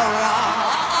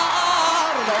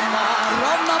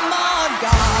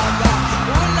 Gaga.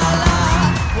 Ooh la la,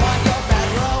 want your bad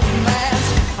romance.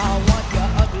 I want your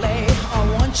ugly, I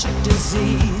want your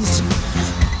disease.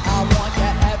 I want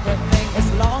your everything as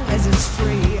long as it's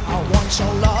free. I want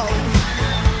your love.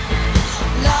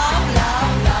 Love,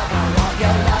 love, love, I want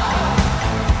your love.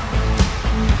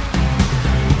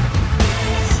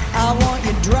 I want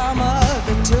your drama,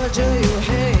 the touch of your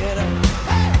head.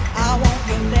 I want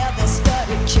your leather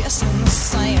studded kiss in the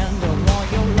sand. I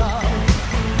want your love.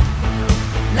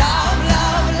 Love,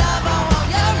 love, love, I want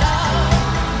your love.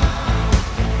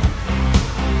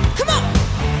 Come on!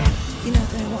 You know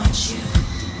they want you,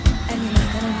 and you know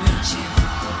that I need you.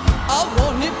 I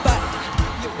want it back.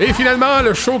 Et finalement,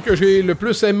 le show que j'ai le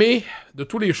plus aimé de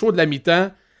tous les shows de la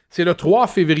mi-temps, c'est le 3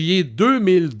 février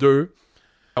 2002.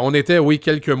 On était, oui,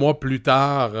 quelques mois plus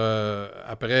tard,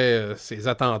 après ces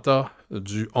attentats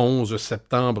du 11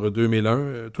 septembre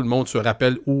 2001. Tout le monde se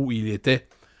rappelle où il était,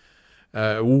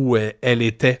 où elle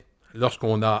était,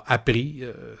 lorsqu'on a appris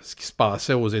ce qui se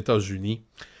passait aux États-Unis.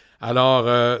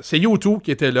 Alors, c'est U2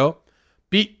 qui était là.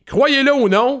 Puis, croyez-le ou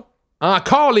non,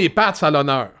 encore les Pats à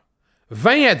l'honneur.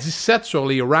 20-17 sur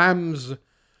les Rams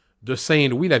de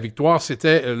Saint-Louis. La victoire,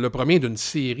 c'était le premier d'une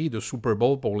série de Super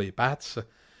Bowl pour les Pats.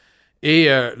 Et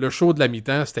le show de la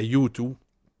mi-temps, c'était U2.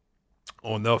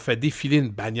 On a fait défiler une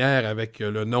bannière avec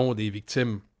le nom des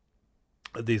victimes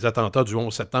des attentats du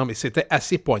 11 septembre. Et c'était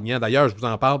assez poignant. D'ailleurs, je vous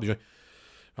en parle. J'ai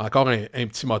encore un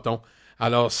petit moton.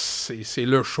 Alors, c'est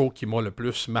le show qui m'a le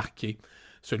plus marqué,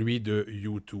 celui de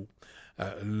U2,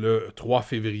 le 3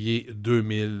 février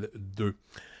 2002.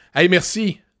 Hey,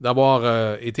 merci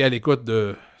d'avoir été à l'écoute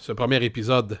de ce premier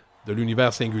épisode de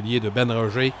l'univers singulier de Ben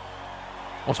Roger.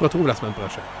 On se retrouve la semaine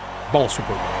prochaine. Bon Super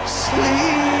Bowl.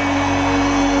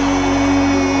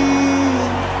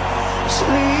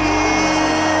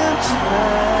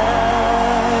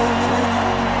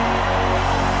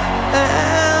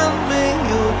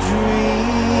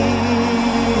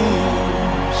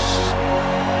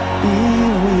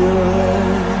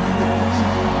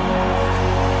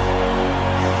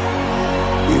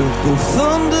 The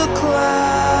thundercloud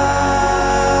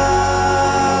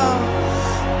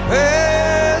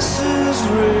passes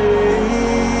rain,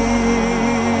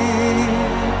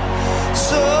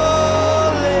 so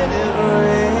let it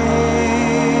rain,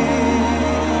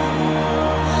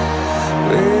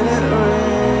 let it rain,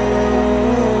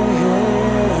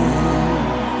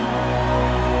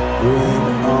 rain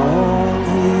on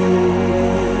me.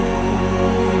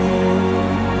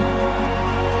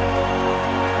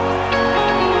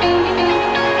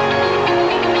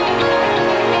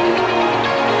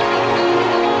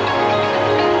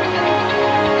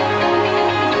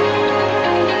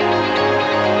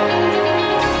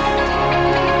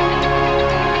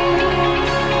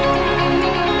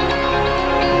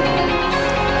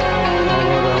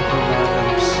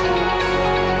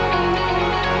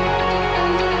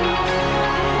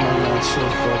 So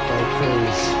fucked by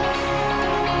praise.